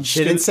 I'm just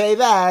shouldn't say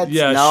that.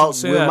 Yeah, no,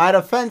 we might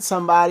offend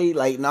somebody.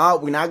 Like, no,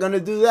 we're not gonna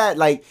do that.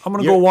 Like, I'm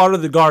gonna go water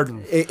the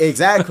garden.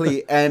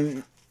 Exactly,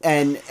 and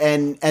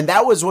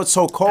that was what's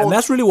so cold. And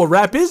that's really what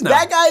rap is now.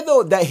 That guy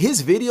though, that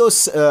his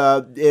videos,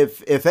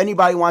 if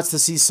anybody wants to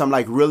see some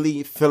like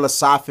really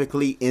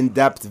philosophically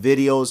in-depth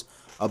videos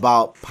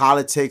about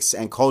politics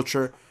and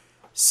culture,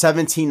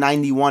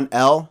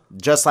 1791L,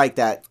 just like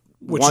that,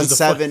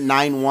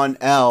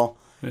 1791L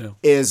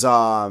is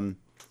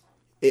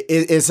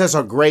it's just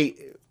a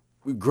great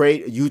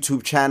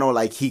YouTube channel.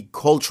 Like, he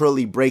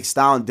culturally breaks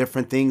down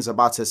different things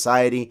about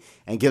society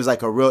and gives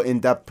like a real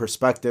in-depth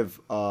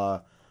perspective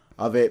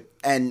of it,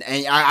 and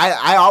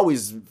I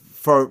always,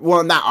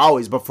 not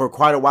always, but for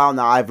quite a while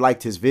now, I've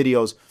liked his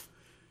videos.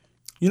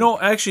 You know,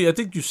 actually, I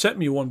think you sent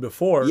me one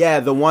before. Yeah,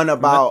 the one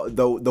about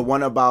the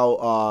one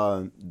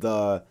about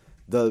the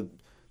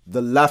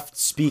left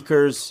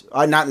speakers,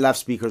 not left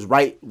speakers,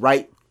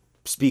 right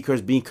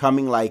speakers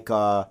becoming like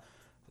the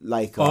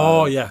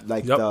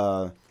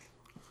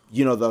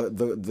you know,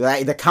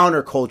 the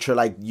counterculture,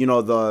 like, you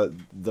know,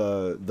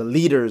 the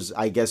leaders,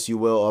 I guess you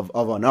will,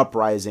 of an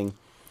uprising.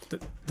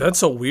 That's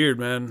so weird,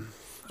 man.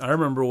 I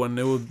remember when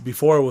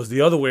before it was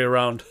the other way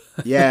around.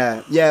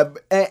 yeah.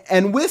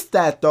 And with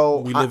that, though...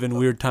 We live in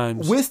weird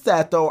times. With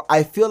that, though,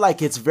 I feel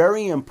like it's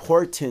very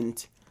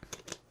important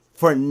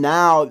for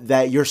now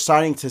that you're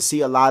starting to see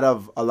a lot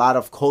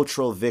of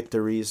cultural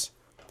victories.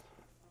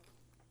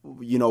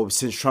 You know,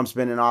 since Trump's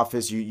been in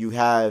office, you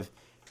have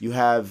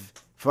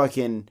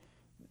fucking...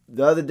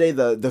 The other day,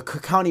 the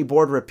county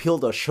board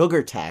repealed a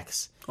sugar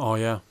tax. Oh,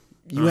 yeah.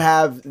 You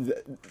have,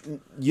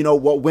 you know,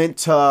 what went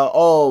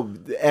to,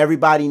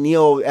 everybody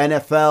kneel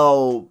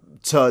NFL,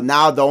 to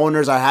now the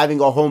owners are having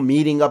a whole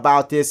meeting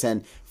about this,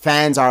 and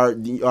fans are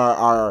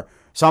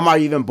some are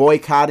even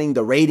boycotting.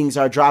 The ratings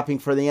are dropping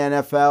for the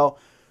NFL.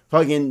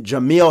 Fucking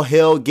Jameel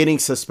Hill getting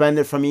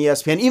suspended from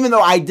ESPN, even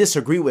though I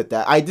disagree with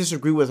that. I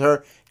disagree with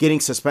her getting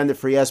suspended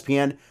for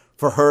ESPN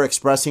for her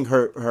expressing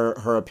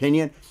her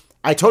opinion.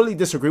 I totally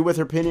disagree with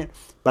her opinion,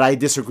 but I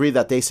disagree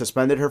that they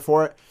suspended her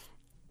for it.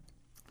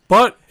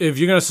 But if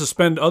you're gonna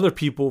suspend other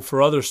people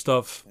for other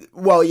stuff,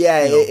 well,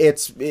 yeah, you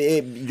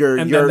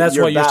know, that's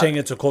why you're saying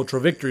it's a cultural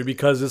victory,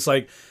 because it's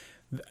like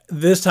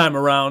this time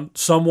around,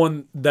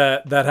 someone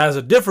that has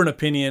a different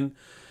opinion,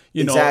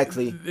 you know,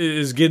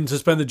 is getting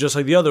suspended just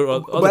like the other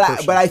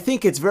person. But I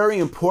think it's very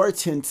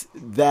important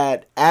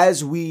that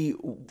as we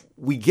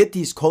get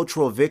these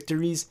cultural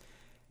victories,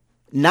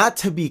 not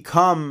to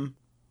become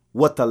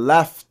what the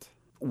left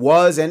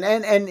was and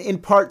in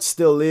part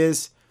still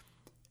is.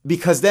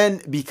 Because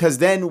then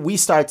we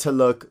start to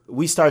look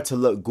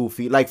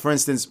goofy. Like, for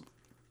instance,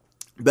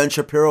 Ben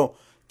Shapiro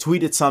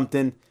tweeted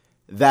something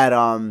that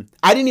I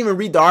didn't even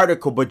read the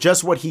article, but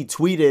just what he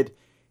tweeted,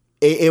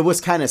 it was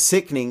kind of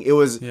sickening. It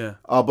was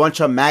a bunch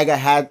of MAGA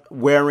hat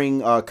wearing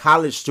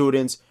college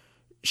students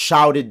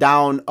shouted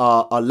down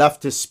a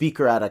leftist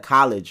speaker at a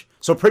college.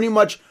 So pretty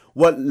much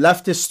what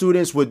leftist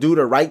students would do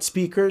to right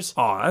speakers.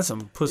 Oh, that's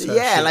some pussy.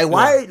 Yeah, shit. like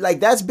why? Like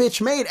that's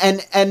bitch made.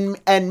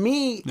 And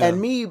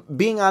me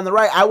being on the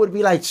right, I would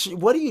be like,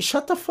 what are you?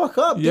 Shut the fuck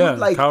up, dude. Yeah,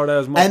 like coward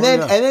ass and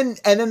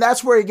then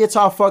that's where it gets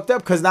all fucked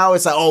up because now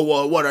it's like, oh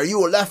well, what are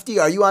you a lefty?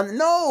 Are you on?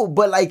 No,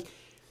 but like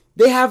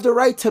they have the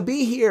right to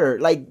be here.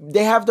 Like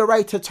they have the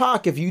right to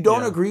talk. If you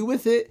don't agree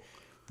with it,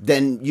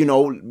 then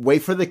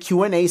wait for the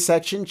Q&A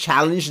section,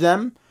 challenge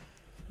them.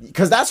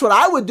 Because that's what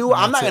I would do.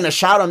 I'm not going to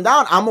shout them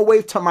down. I'm going to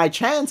wait to my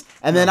chance,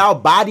 and then I'll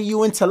body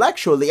you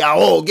intellectually.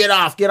 Oh, get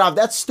off.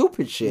 That's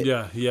stupid shit.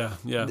 Yeah.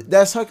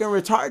 That's fucking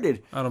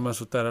retarded. I don't mess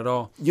with that at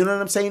all. You know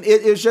what I'm saying?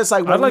 It's just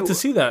like... I'd like to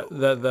see that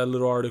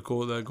little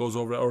article that goes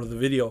over, or the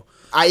video.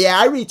 I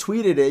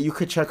retweeted it. You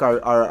could check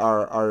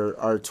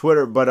our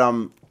Twitter. But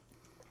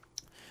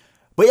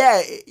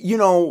yeah,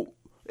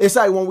 it's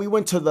like when we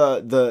went to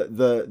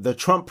the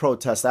Trump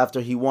protest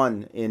after he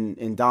won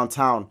in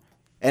downtown,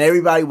 and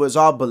everybody was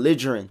all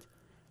belligerent.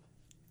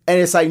 And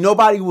it's like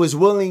nobody was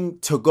willing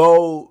to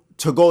go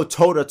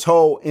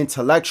toe-to-toe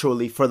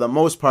intellectually for the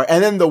most part.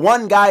 And then the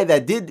one guy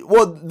that did...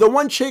 Well, the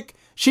one chick,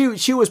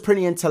 she was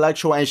pretty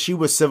intellectual and she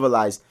was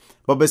civilized.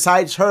 But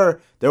besides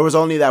her, there was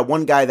only that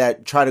one guy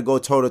that tried to go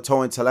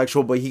toe-to-toe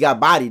intellectual, but he got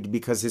bodied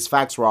because his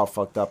facts were all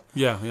fucked up.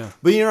 Yeah.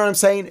 But you know what I'm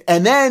saying?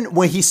 And then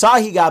when he saw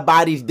he got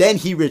bodied, then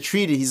he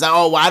retreated. He's like,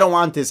 oh, well, I don't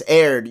want this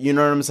aired. You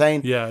know what I'm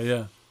saying?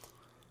 Yeah.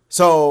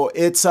 So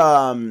it's...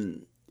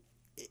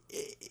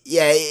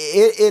 Yeah,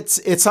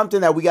 it's something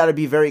that we got to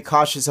be very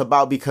cautious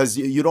about because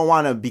you don't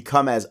want to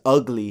become as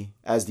ugly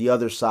as the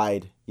other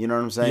side. You know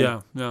what I'm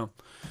saying? Yeah.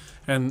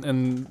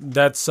 And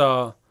that's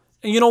and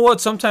you know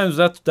what? Sometimes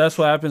that's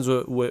what happens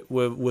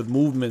with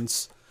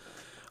movements.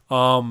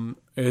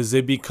 Is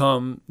they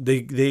become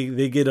they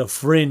get a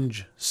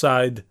fringe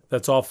side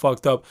that's all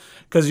fucked up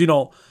because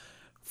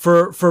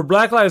for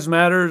Black Lives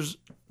Matters,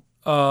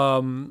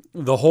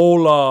 the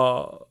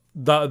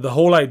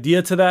whole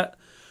idea to that.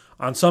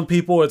 On some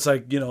people, it's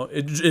like,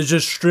 it's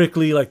just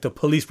strictly like the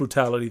police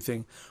brutality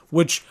thing,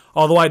 which,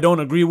 although I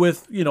don't agree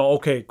with,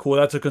 okay, cool,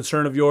 that's a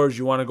concern of yours,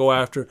 you want to go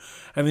after.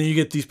 And then you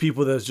get these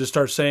people that just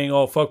start saying,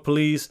 oh, fuck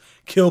police,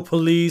 kill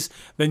police.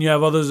 Then you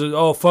have others that,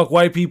 oh, fuck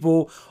white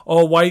people,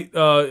 oh, white,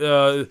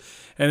 and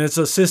it's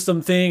a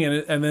system thing.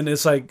 And then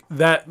it's like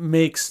that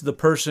makes the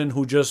person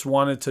who just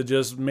wanted to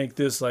just make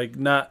this like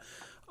not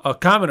a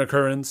common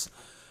occurrence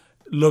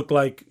look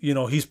like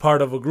he's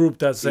part of a group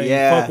that's saying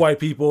fuck white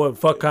people and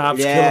fuck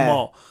cops, kill them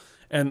all,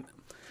 and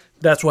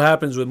that's what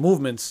happens with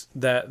movements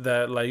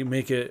that like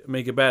make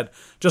it bad.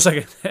 Just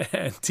like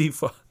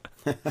Antifa.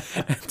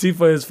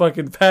 Antifa is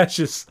fucking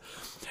fascist.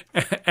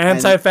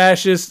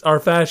 Anti-fascists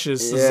are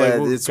fascists.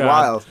 Yeah, it's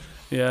wild.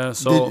 Yeah,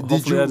 so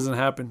hopefully that doesn't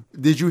happen.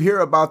 Did you hear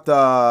about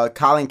the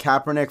Colin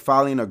Kaepernick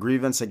filing a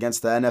grievance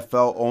against the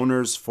NFL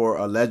owners for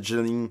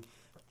alleging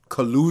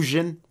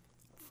collusion?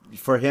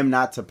 For him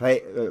not to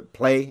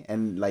play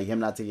and like him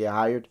not to get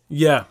hired.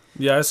 Yeah,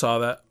 I saw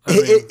that.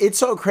 It's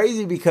so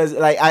crazy because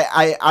like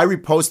I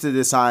retweeted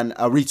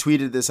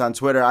this on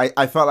Twitter.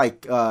 I felt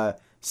like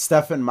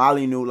Stephen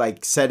Molyneux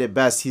like said it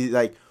best. He's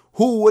like,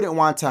 who wouldn't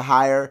want to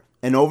hire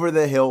an over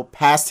the hill,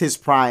 past his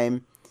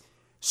prime,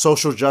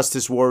 social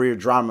justice warrior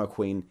drama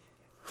queen?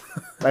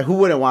 Like who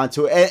wouldn't want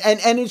to?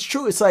 And it's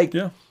true. It's like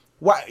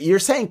what you're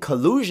saying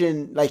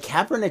collusion, like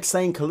Kaepernick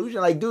saying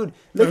collusion, like dude,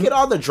 look at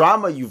all the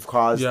drama you've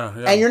caused,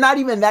 and you're not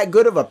even that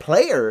good of a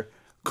player.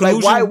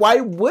 Collusion, like why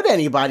would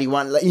anybody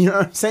want? Like, you know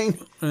what I'm saying?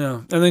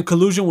 Yeah, and then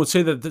collusion would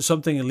say that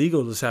something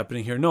illegal is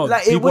happening here. No,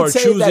 like, people are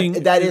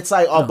choosing that it's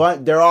like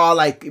but they're all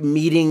like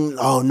meeting.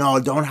 Oh no,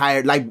 don't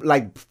hire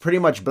like pretty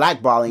much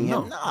blackballing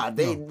him.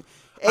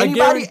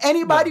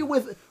 Anybody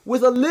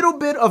with a little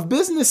bit of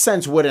business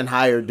sense wouldn't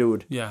hire,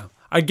 dude. Yeah,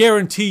 I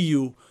guarantee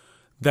you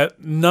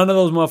that none of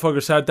those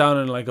motherfuckers sat down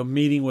in like a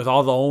meeting with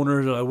all the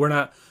owners. Like, we're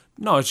not.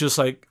 No, it's just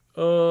like,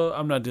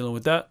 I'm not dealing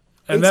with that.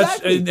 And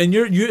exactly. That's and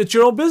you're it's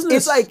your own business.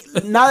 It's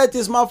like now that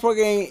this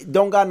motherfucker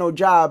don't got no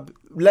job.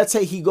 Let's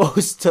say he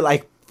goes to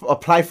like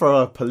apply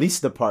for a police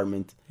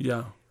department.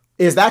 Yeah.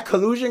 Is that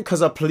collusion?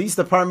 Because a police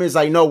department is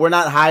like, no, we're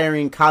not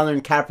hiring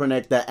Colin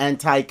Kaepernick, the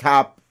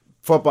anti-cop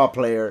football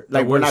player.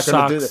 Like we're not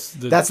going to do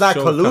that. That's not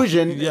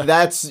collusion.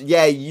 That's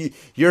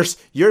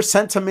your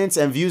sentiments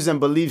and views and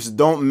beliefs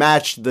don't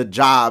match the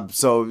job.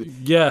 So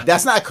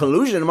that's not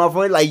collusion,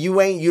 motherfucker. Like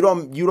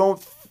you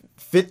don't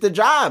fit the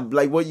job.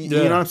 Like what you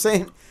know what I'm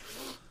saying?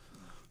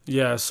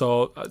 Yeah.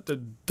 So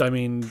I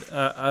mean,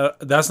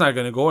 that's not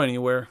going to go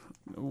anywhere.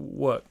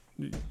 What?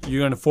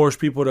 You're going to force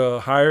people to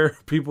hire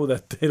people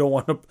that they don't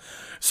want to.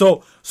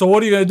 So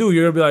what are you going to do?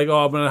 You're going to be like,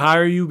 oh, I'm going to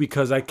hire you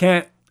because I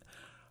can't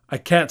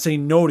say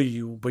no to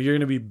you, but you're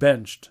going to be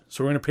benched.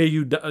 So we're going to pay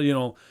you,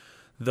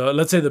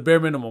 let's say the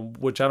bare minimum,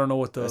 which I don't know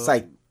what the... It's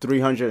like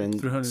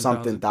 $300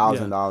 something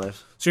thousand.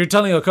 So you're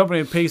telling a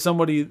company to pay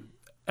somebody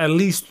at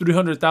least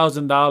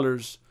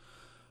 $300,000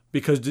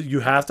 because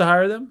you have to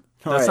hire them?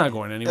 That's not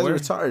going anywhere.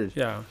 That's retarded.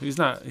 Yeah, he's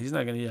not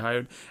going to get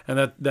hired.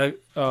 And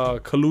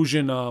that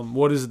collusion,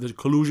 what is it, the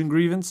collusion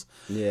grievance?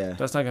 Yeah.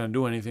 That's not going to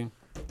do anything.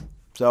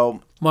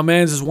 So my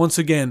man's is once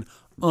again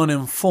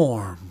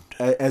uninformed.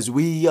 as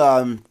we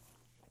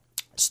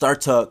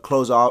start to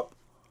close out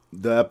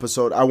the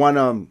episode, I want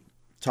to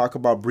talk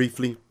about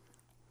briefly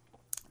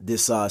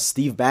this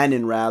Steve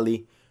Bannon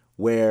rally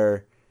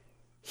where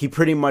he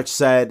pretty much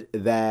said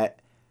that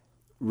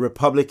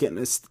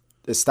Republican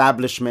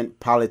establishment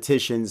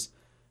politicians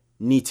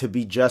need to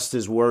be just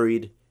as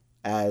worried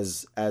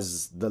as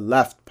the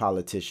left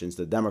politicians,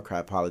 the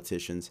Democrat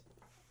politicians.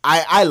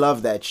 I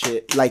love that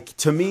shit. Like,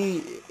 to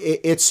me,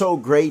 it's so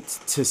great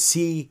to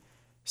see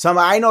some.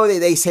 I know that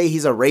they say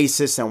he's a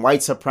racist and white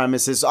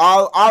supremacist,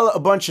 all a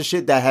bunch of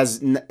shit that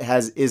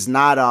is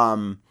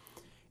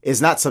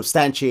not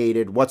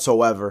substantiated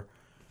whatsoever.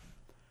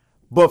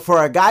 But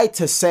for a guy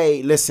to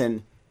say,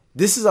 listen,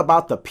 this is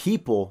about the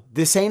people.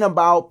 This ain't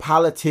about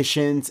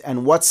politicians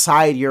and what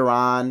side you're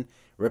on,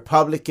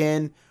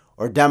 Republican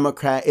or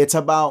Democrat. It's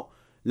about,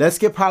 let's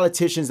get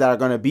politicians that are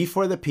going to be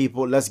for the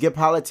people. Let's get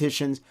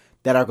politicians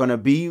that are going to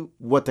be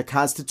what the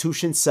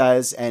Constitution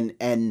says and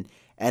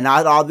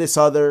not all this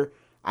other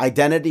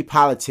identity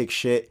politics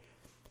shit.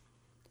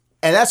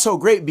 And that's so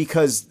great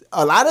because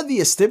a lot of the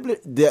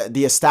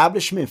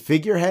establishment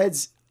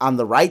figureheads on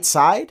the right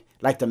side,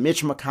 like the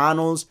Mitch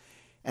McConnells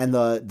and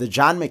the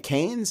John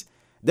McCains,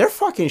 they're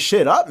fucking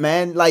shit up,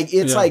 man. Like,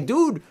 it's like,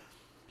 dude,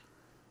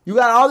 you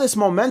got all this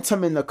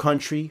momentum in the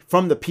country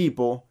from the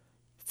people,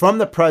 from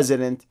the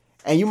president,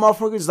 and you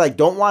motherfuckers like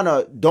don't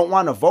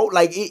wanna vote.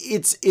 Like,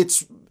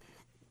 it's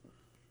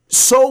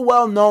so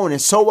well known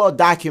and so well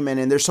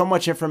documented, and there's so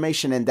much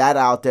information and data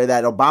out there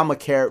that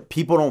Obamacare,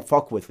 people don't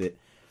fuck with it.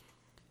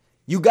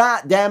 You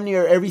got damn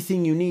near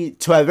everything you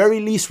need to at very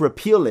least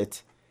repeal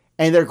it,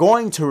 and they're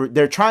trying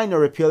to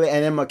repeal it,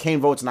 and then McCain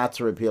votes not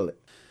to repeal it.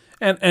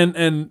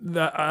 And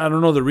I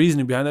don't know the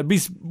reasoning behind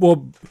that.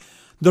 Well,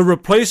 the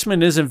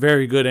replacement isn't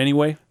very good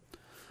anyway.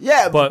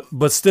 Yeah,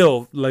 but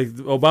still, like,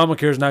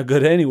 Obamacare is not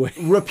good anyway.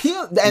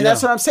 Repeal, and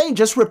that's what I'm saying.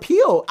 Just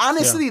repeal.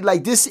 Honestly,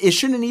 like this, it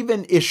shouldn't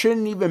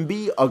even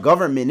be a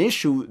government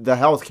issue, the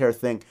healthcare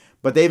thing.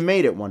 But they've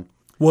made it one.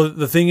 Well,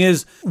 the thing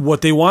is,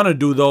 what they want to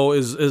do though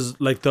is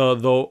like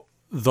the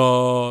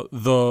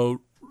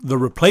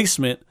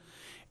replacement.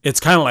 It's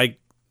kind of like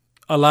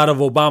a lot of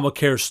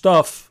Obamacare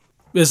stuff.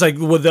 It's like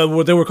what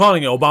they were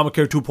calling it,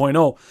 Obamacare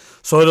 2.0.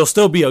 So it'll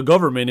still be a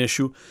government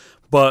issue,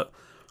 but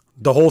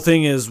the whole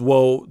thing is,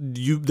 well,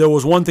 there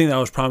was one thing that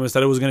was promised,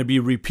 that it was going to be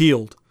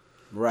repealed.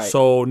 Right.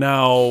 So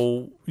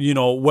now,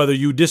 whether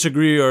you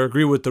disagree or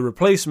agree with the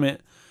replacement,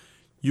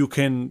 you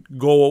can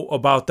go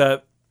about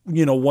that,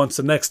 once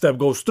the next step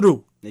goes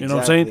through. You know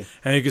what I'm saying?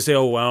 And you can say,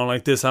 oh, I don't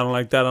like this, I don't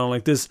like that, I don't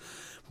like this.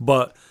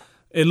 But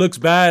it looks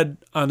bad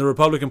on the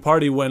Republican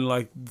Party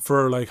when,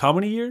 for how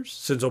many years?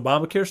 Since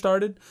Obamacare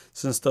started?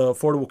 Since the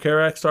Affordable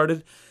Care Act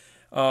started?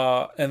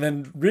 And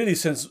then really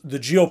since the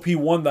GOP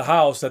won the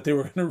House, that they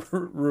were going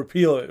to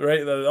repeal it, right?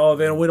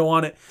 We don't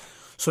want it.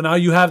 So now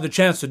you have the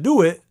chance to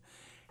do it.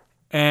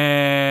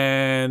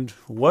 And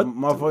what?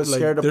 Motherfuckers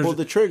scared to pull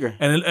the trigger.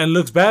 And it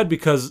looks bad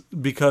because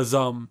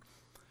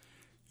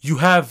you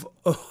have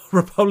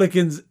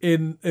Republicans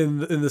in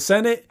the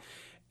Senate,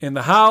 in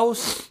the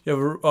House, you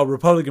have a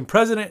Republican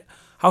president.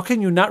 How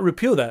can you not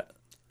repeal that?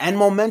 And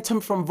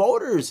momentum from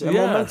voters and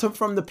momentum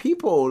from the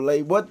people.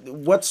 Like,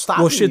 what's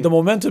stopping you? The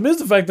momentum is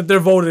the fact that they're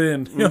voted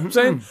in. You know what I'm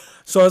saying?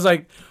 So it's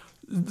like,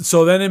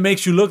 so then it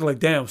makes you look like,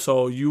 damn,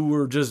 so you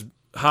were just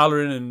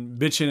hollering and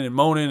bitching and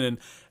moaning, and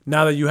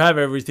now that you have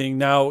everything,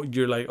 now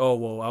you're like, oh,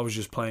 well, I was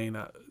just playing.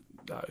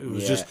 It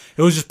was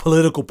just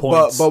political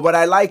points. But what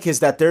I like is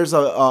that there's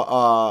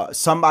a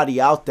somebody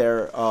out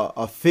there,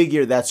 a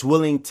figure that's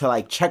willing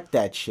to check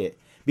that shit.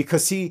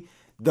 Because see,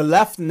 the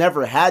left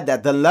never had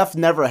that. The left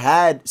never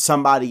had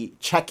somebody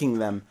checking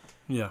them.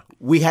 Yeah.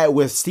 We had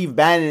with Steve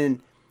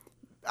Bannon.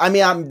 I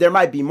mean, there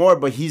might be more,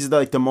 but he's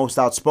the most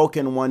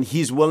outspoken one.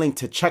 He's willing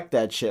to check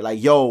that shit.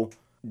 Like, yo,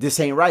 this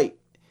ain't right.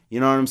 You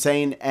know what I'm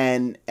saying?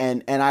 And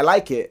I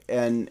like it.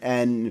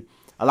 And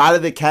a lot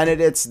of the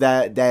candidates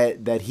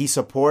that he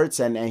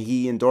supports and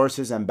he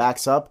endorses and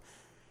backs up,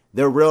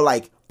 they're real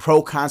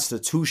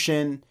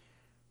pro-Constitution,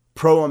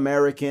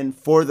 pro-American,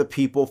 for the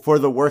people, for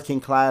the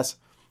working class.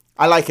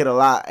 I like it a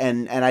lot,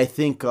 and I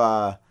think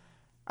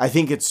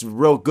it's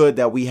real good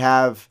that we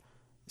have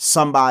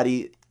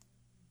somebody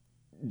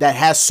that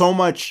has so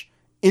much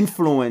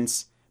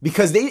influence,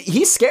 because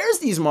he scares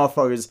these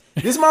motherfuckers.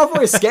 This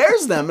motherfucker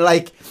scares them.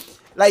 Like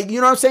you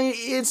know what I'm saying?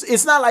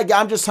 It's not like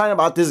I'm just talking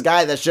about this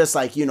guy that's just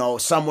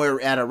somewhere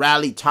at a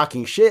rally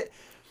talking shit.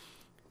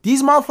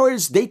 These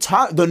motherfuckers, they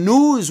talk. The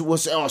news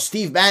was,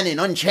 Steve Bannon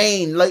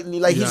unchained,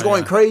 he's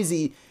going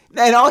crazy.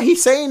 And all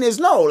he's saying is,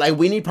 no,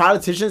 we need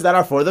politicians that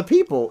are for the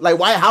people.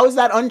 Why? How is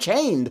that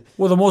unchained?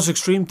 Well, the most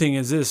extreme thing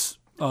is this.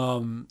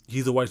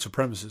 He's a white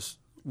supremacist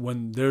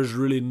when there's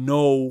really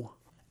no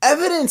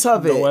evidence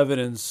of it. No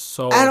evidence.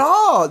 So at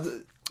all.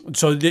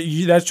 So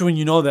that's when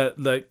you know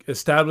that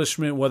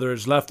establishment, whether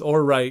it's left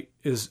or right,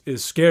 is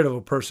scared of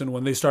a person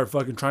when they start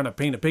fucking trying to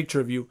paint a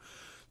picture of you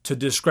to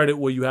discredit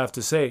what you have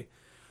to say.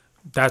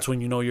 that's when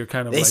you know you're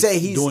kind of they say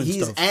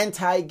he's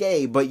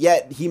anti-gay, but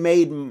yet he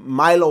made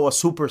Milo a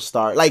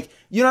superstar. Like,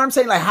 you know what I'm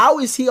saying? Like, how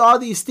is he all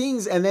these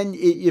things? And then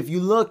if you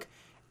look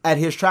at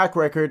his track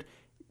record,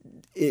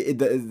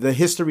 the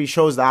history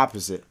shows the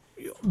opposite.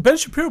 Ben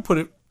Shapiro put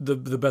it the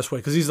best way,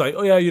 because he's like,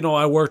 oh yeah, you know,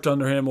 I worked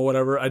under him or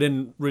whatever. I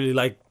didn't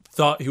really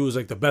thought he was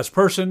like the best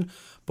person,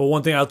 but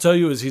one thing I'll tell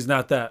you is he's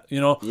not that, you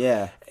know?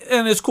 Yeah.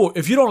 And it's cool.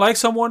 If you don't like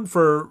someone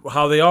for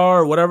how they are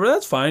or whatever,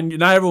 that's fine.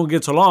 Not everyone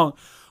gets along.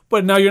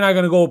 But now you're not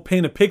going to go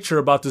paint a picture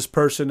about this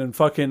person and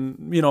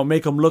fucking, you know,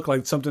 make him look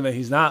like something that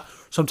he's not,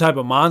 some type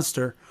of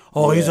monster.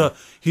 Oh, yeah.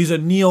 he's a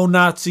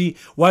neo-Nazi,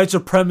 white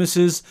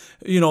supremacist,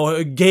 you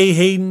know, gay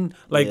hating.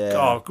 Like,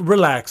 oh,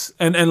 relax.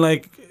 And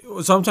like,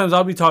 sometimes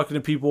I'll be talking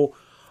to people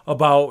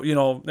about, you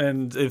know,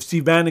 and if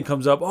Steve Bannon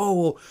comes up, oh,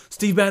 well,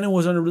 Steve Bannon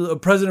was under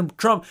President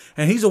Trump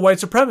and he's a white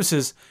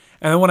supremacist.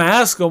 And then when I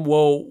ask them,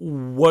 well,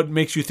 what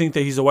makes you think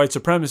that he's a white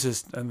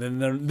supremacist? And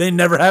then they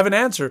never have an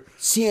answer.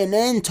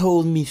 CNN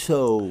told me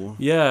so.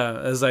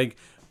 Yeah, it's like,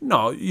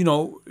 no, you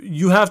know,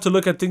 you have to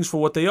look at things for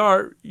what they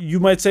are. You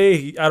might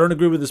say, I don't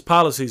agree with his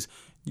policies.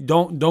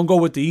 Don't go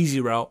with the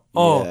easy route.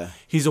 Oh,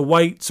 he's a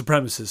white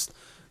supremacist,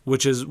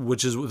 which is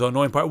the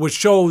annoying part, which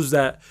shows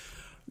that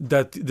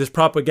this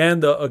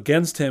propaganda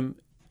against him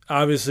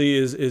obviously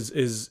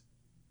is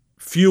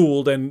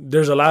fueled, and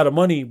there's a lot of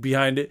money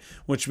behind it,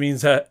 which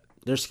means that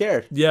they're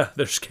scared. Yeah,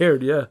 they're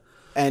scared, yeah.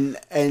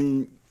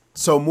 And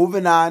so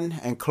moving on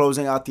and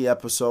closing out the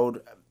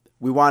episode,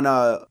 we want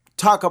to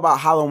talk about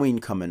Halloween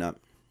coming up.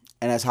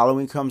 And as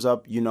Halloween comes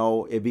up, you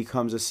know, it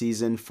becomes a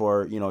season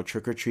for, you know,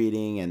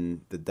 trick-or-treating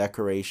and the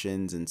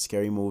decorations and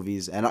scary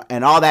movies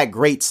and all that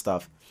great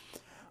stuff.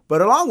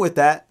 But along with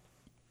that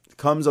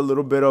comes a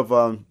little bit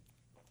of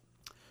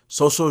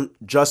social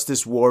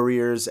justice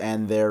warriors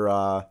and their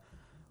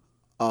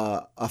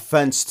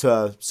offense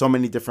to so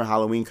many different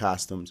Halloween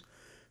costumes.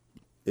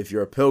 If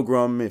you're a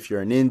pilgrim, if you're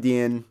an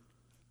Indian,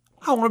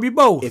 I want to be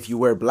both. If you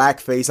wear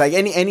blackface, like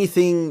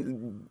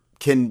anything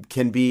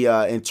can be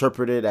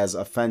interpreted as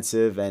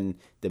offensive and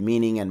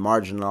demeaning and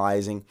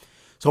marginalizing.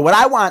 So what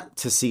I want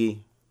to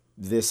see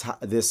this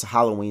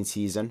Halloween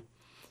season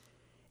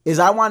is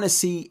I want to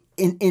see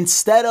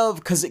instead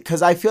of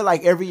because I feel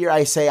like every year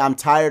I say I'm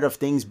tired of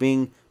things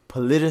being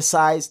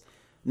politicized.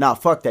 Nah,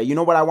 fuck that. You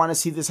know what I want to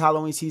see this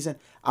Halloween season?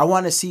 I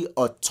want to see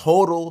a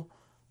total,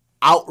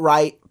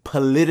 outright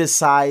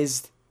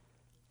politicized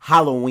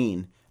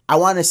Halloween. I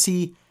want to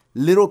see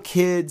little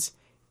kids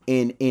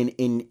in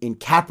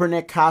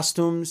Kaepernick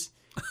costumes,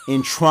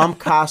 in Trump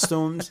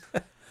costumes.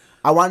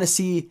 I want to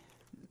see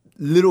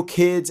little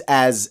kids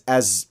as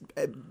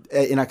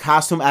in a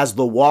costume as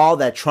the wall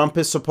that Trump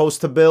is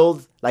supposed to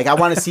build. Like, I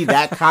want to see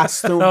that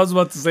costume. I was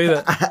about to say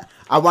that.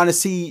 I want to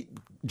see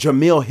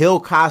Jamil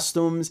Hill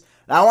costumes.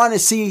 I want to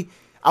see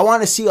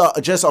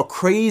just a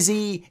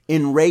crazy,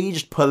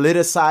 enraged,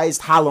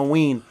 politicized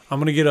Halloween. I'm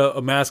gonna get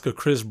a mask of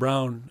Chris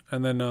Brown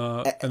and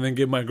then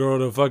get my girl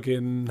to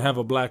fucking have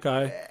a black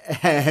eye.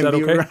 Is that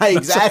okay? Right,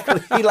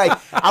 exactly. Like,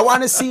 I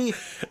want to see.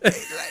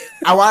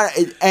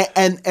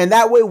 And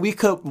that way we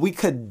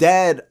could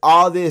dead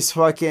all this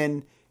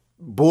fucking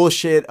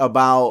bullshit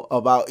about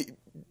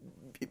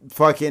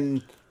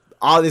fucking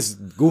all this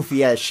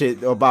goofy ass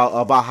shit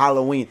about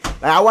Halloween.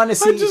 Like, I want to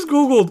see. I just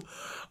googled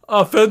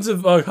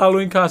offensive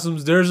Halloween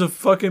costumes. There's a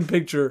fucking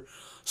picture.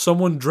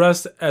 Someone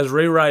dressed as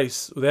Ray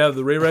Rice. They have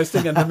the Ray Rice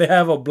thing, and then they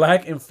have a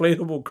black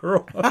inflatable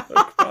girl on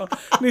the ground,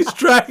 and he's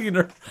dragging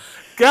her.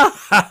 God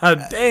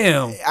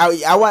damn!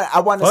 I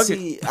want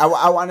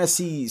to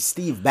see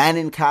Steve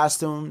Bannon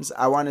costumes.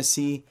 I want to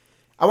see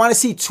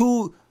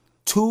two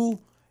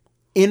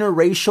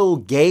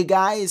interracial gay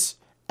guys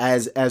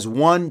as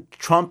one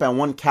Trump and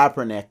one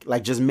Kaepernick,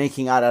 like just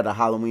making out at a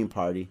Halloween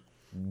party,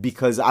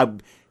 because I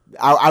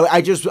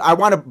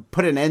want to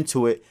put an end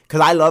to it,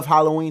 because I love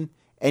Halloween.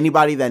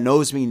 Anybody that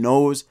knows me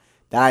knows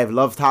that I've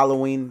loved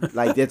Halloween.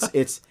 Like,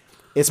 it's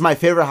my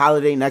favorite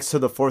holiday next to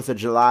the 4th of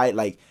July.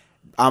 Like,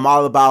 I'm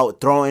all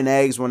about throwing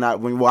eggs when I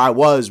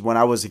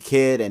was a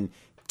kid, and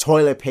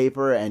toilet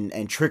paper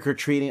and trick or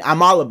treating.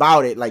 I'm all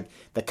about it. Like,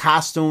 the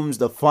costumes,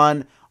 the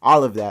fun,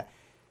 all of that.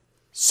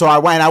 So I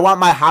want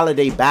my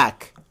holiday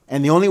back.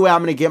 And the only way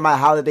I'm going to get my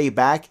holiday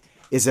back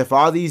is if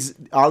all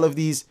of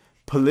these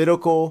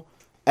political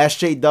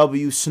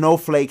SJW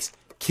snowflakes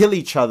kill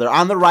each other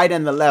on the right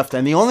and the left.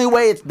 And the only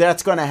way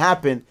that's going to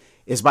happen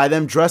is by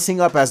them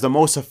dressing up as the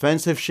most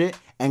offensive shit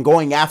and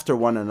going after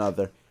one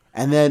another.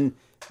 And then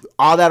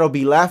all that'll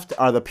be left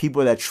are the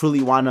people that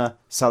truly want to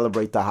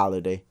celebrate the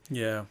holiday.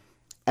 Yeah.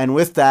 And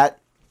with that,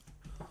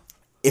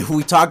 if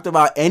we talked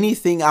about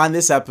anything on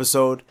this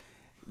episode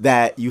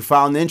that you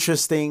found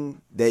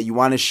interesting, that you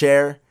want to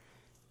share,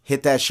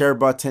 hit that share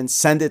button,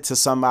 send it to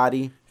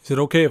somebody. Is it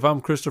okay if I'm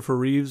Christopher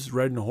Reeves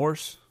riding a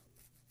horse?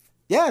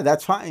 Yeah,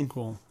 that's fine.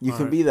 Cool. You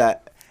can be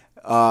that.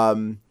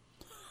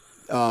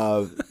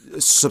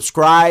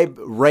 Subscribe,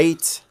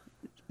 rate,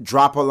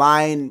 drop a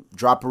line,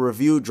 drop a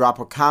review, drop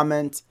a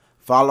comment.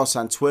 Follow us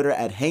on Twitter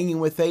at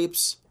Hanging with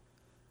Apes.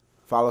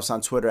 Follow us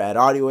on Twitter at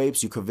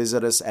AudioApes. You can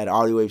visit us at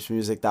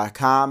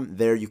audioapesmusic.com.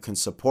 There you can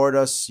support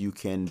us. You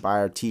can buy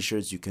our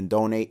t-shirts. You can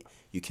donate.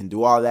 You can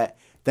do all that.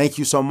 Thank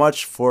you so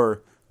much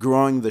for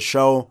growing the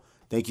show.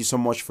 Thank you so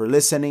much for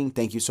listening.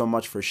 Thank you so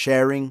much for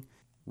sharing.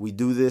 We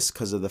do this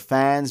because of the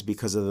fans,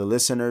 because of the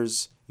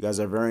listeners. You guys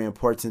are very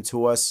important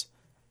to us.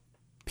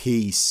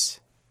 Peace.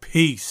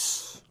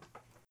 Peace.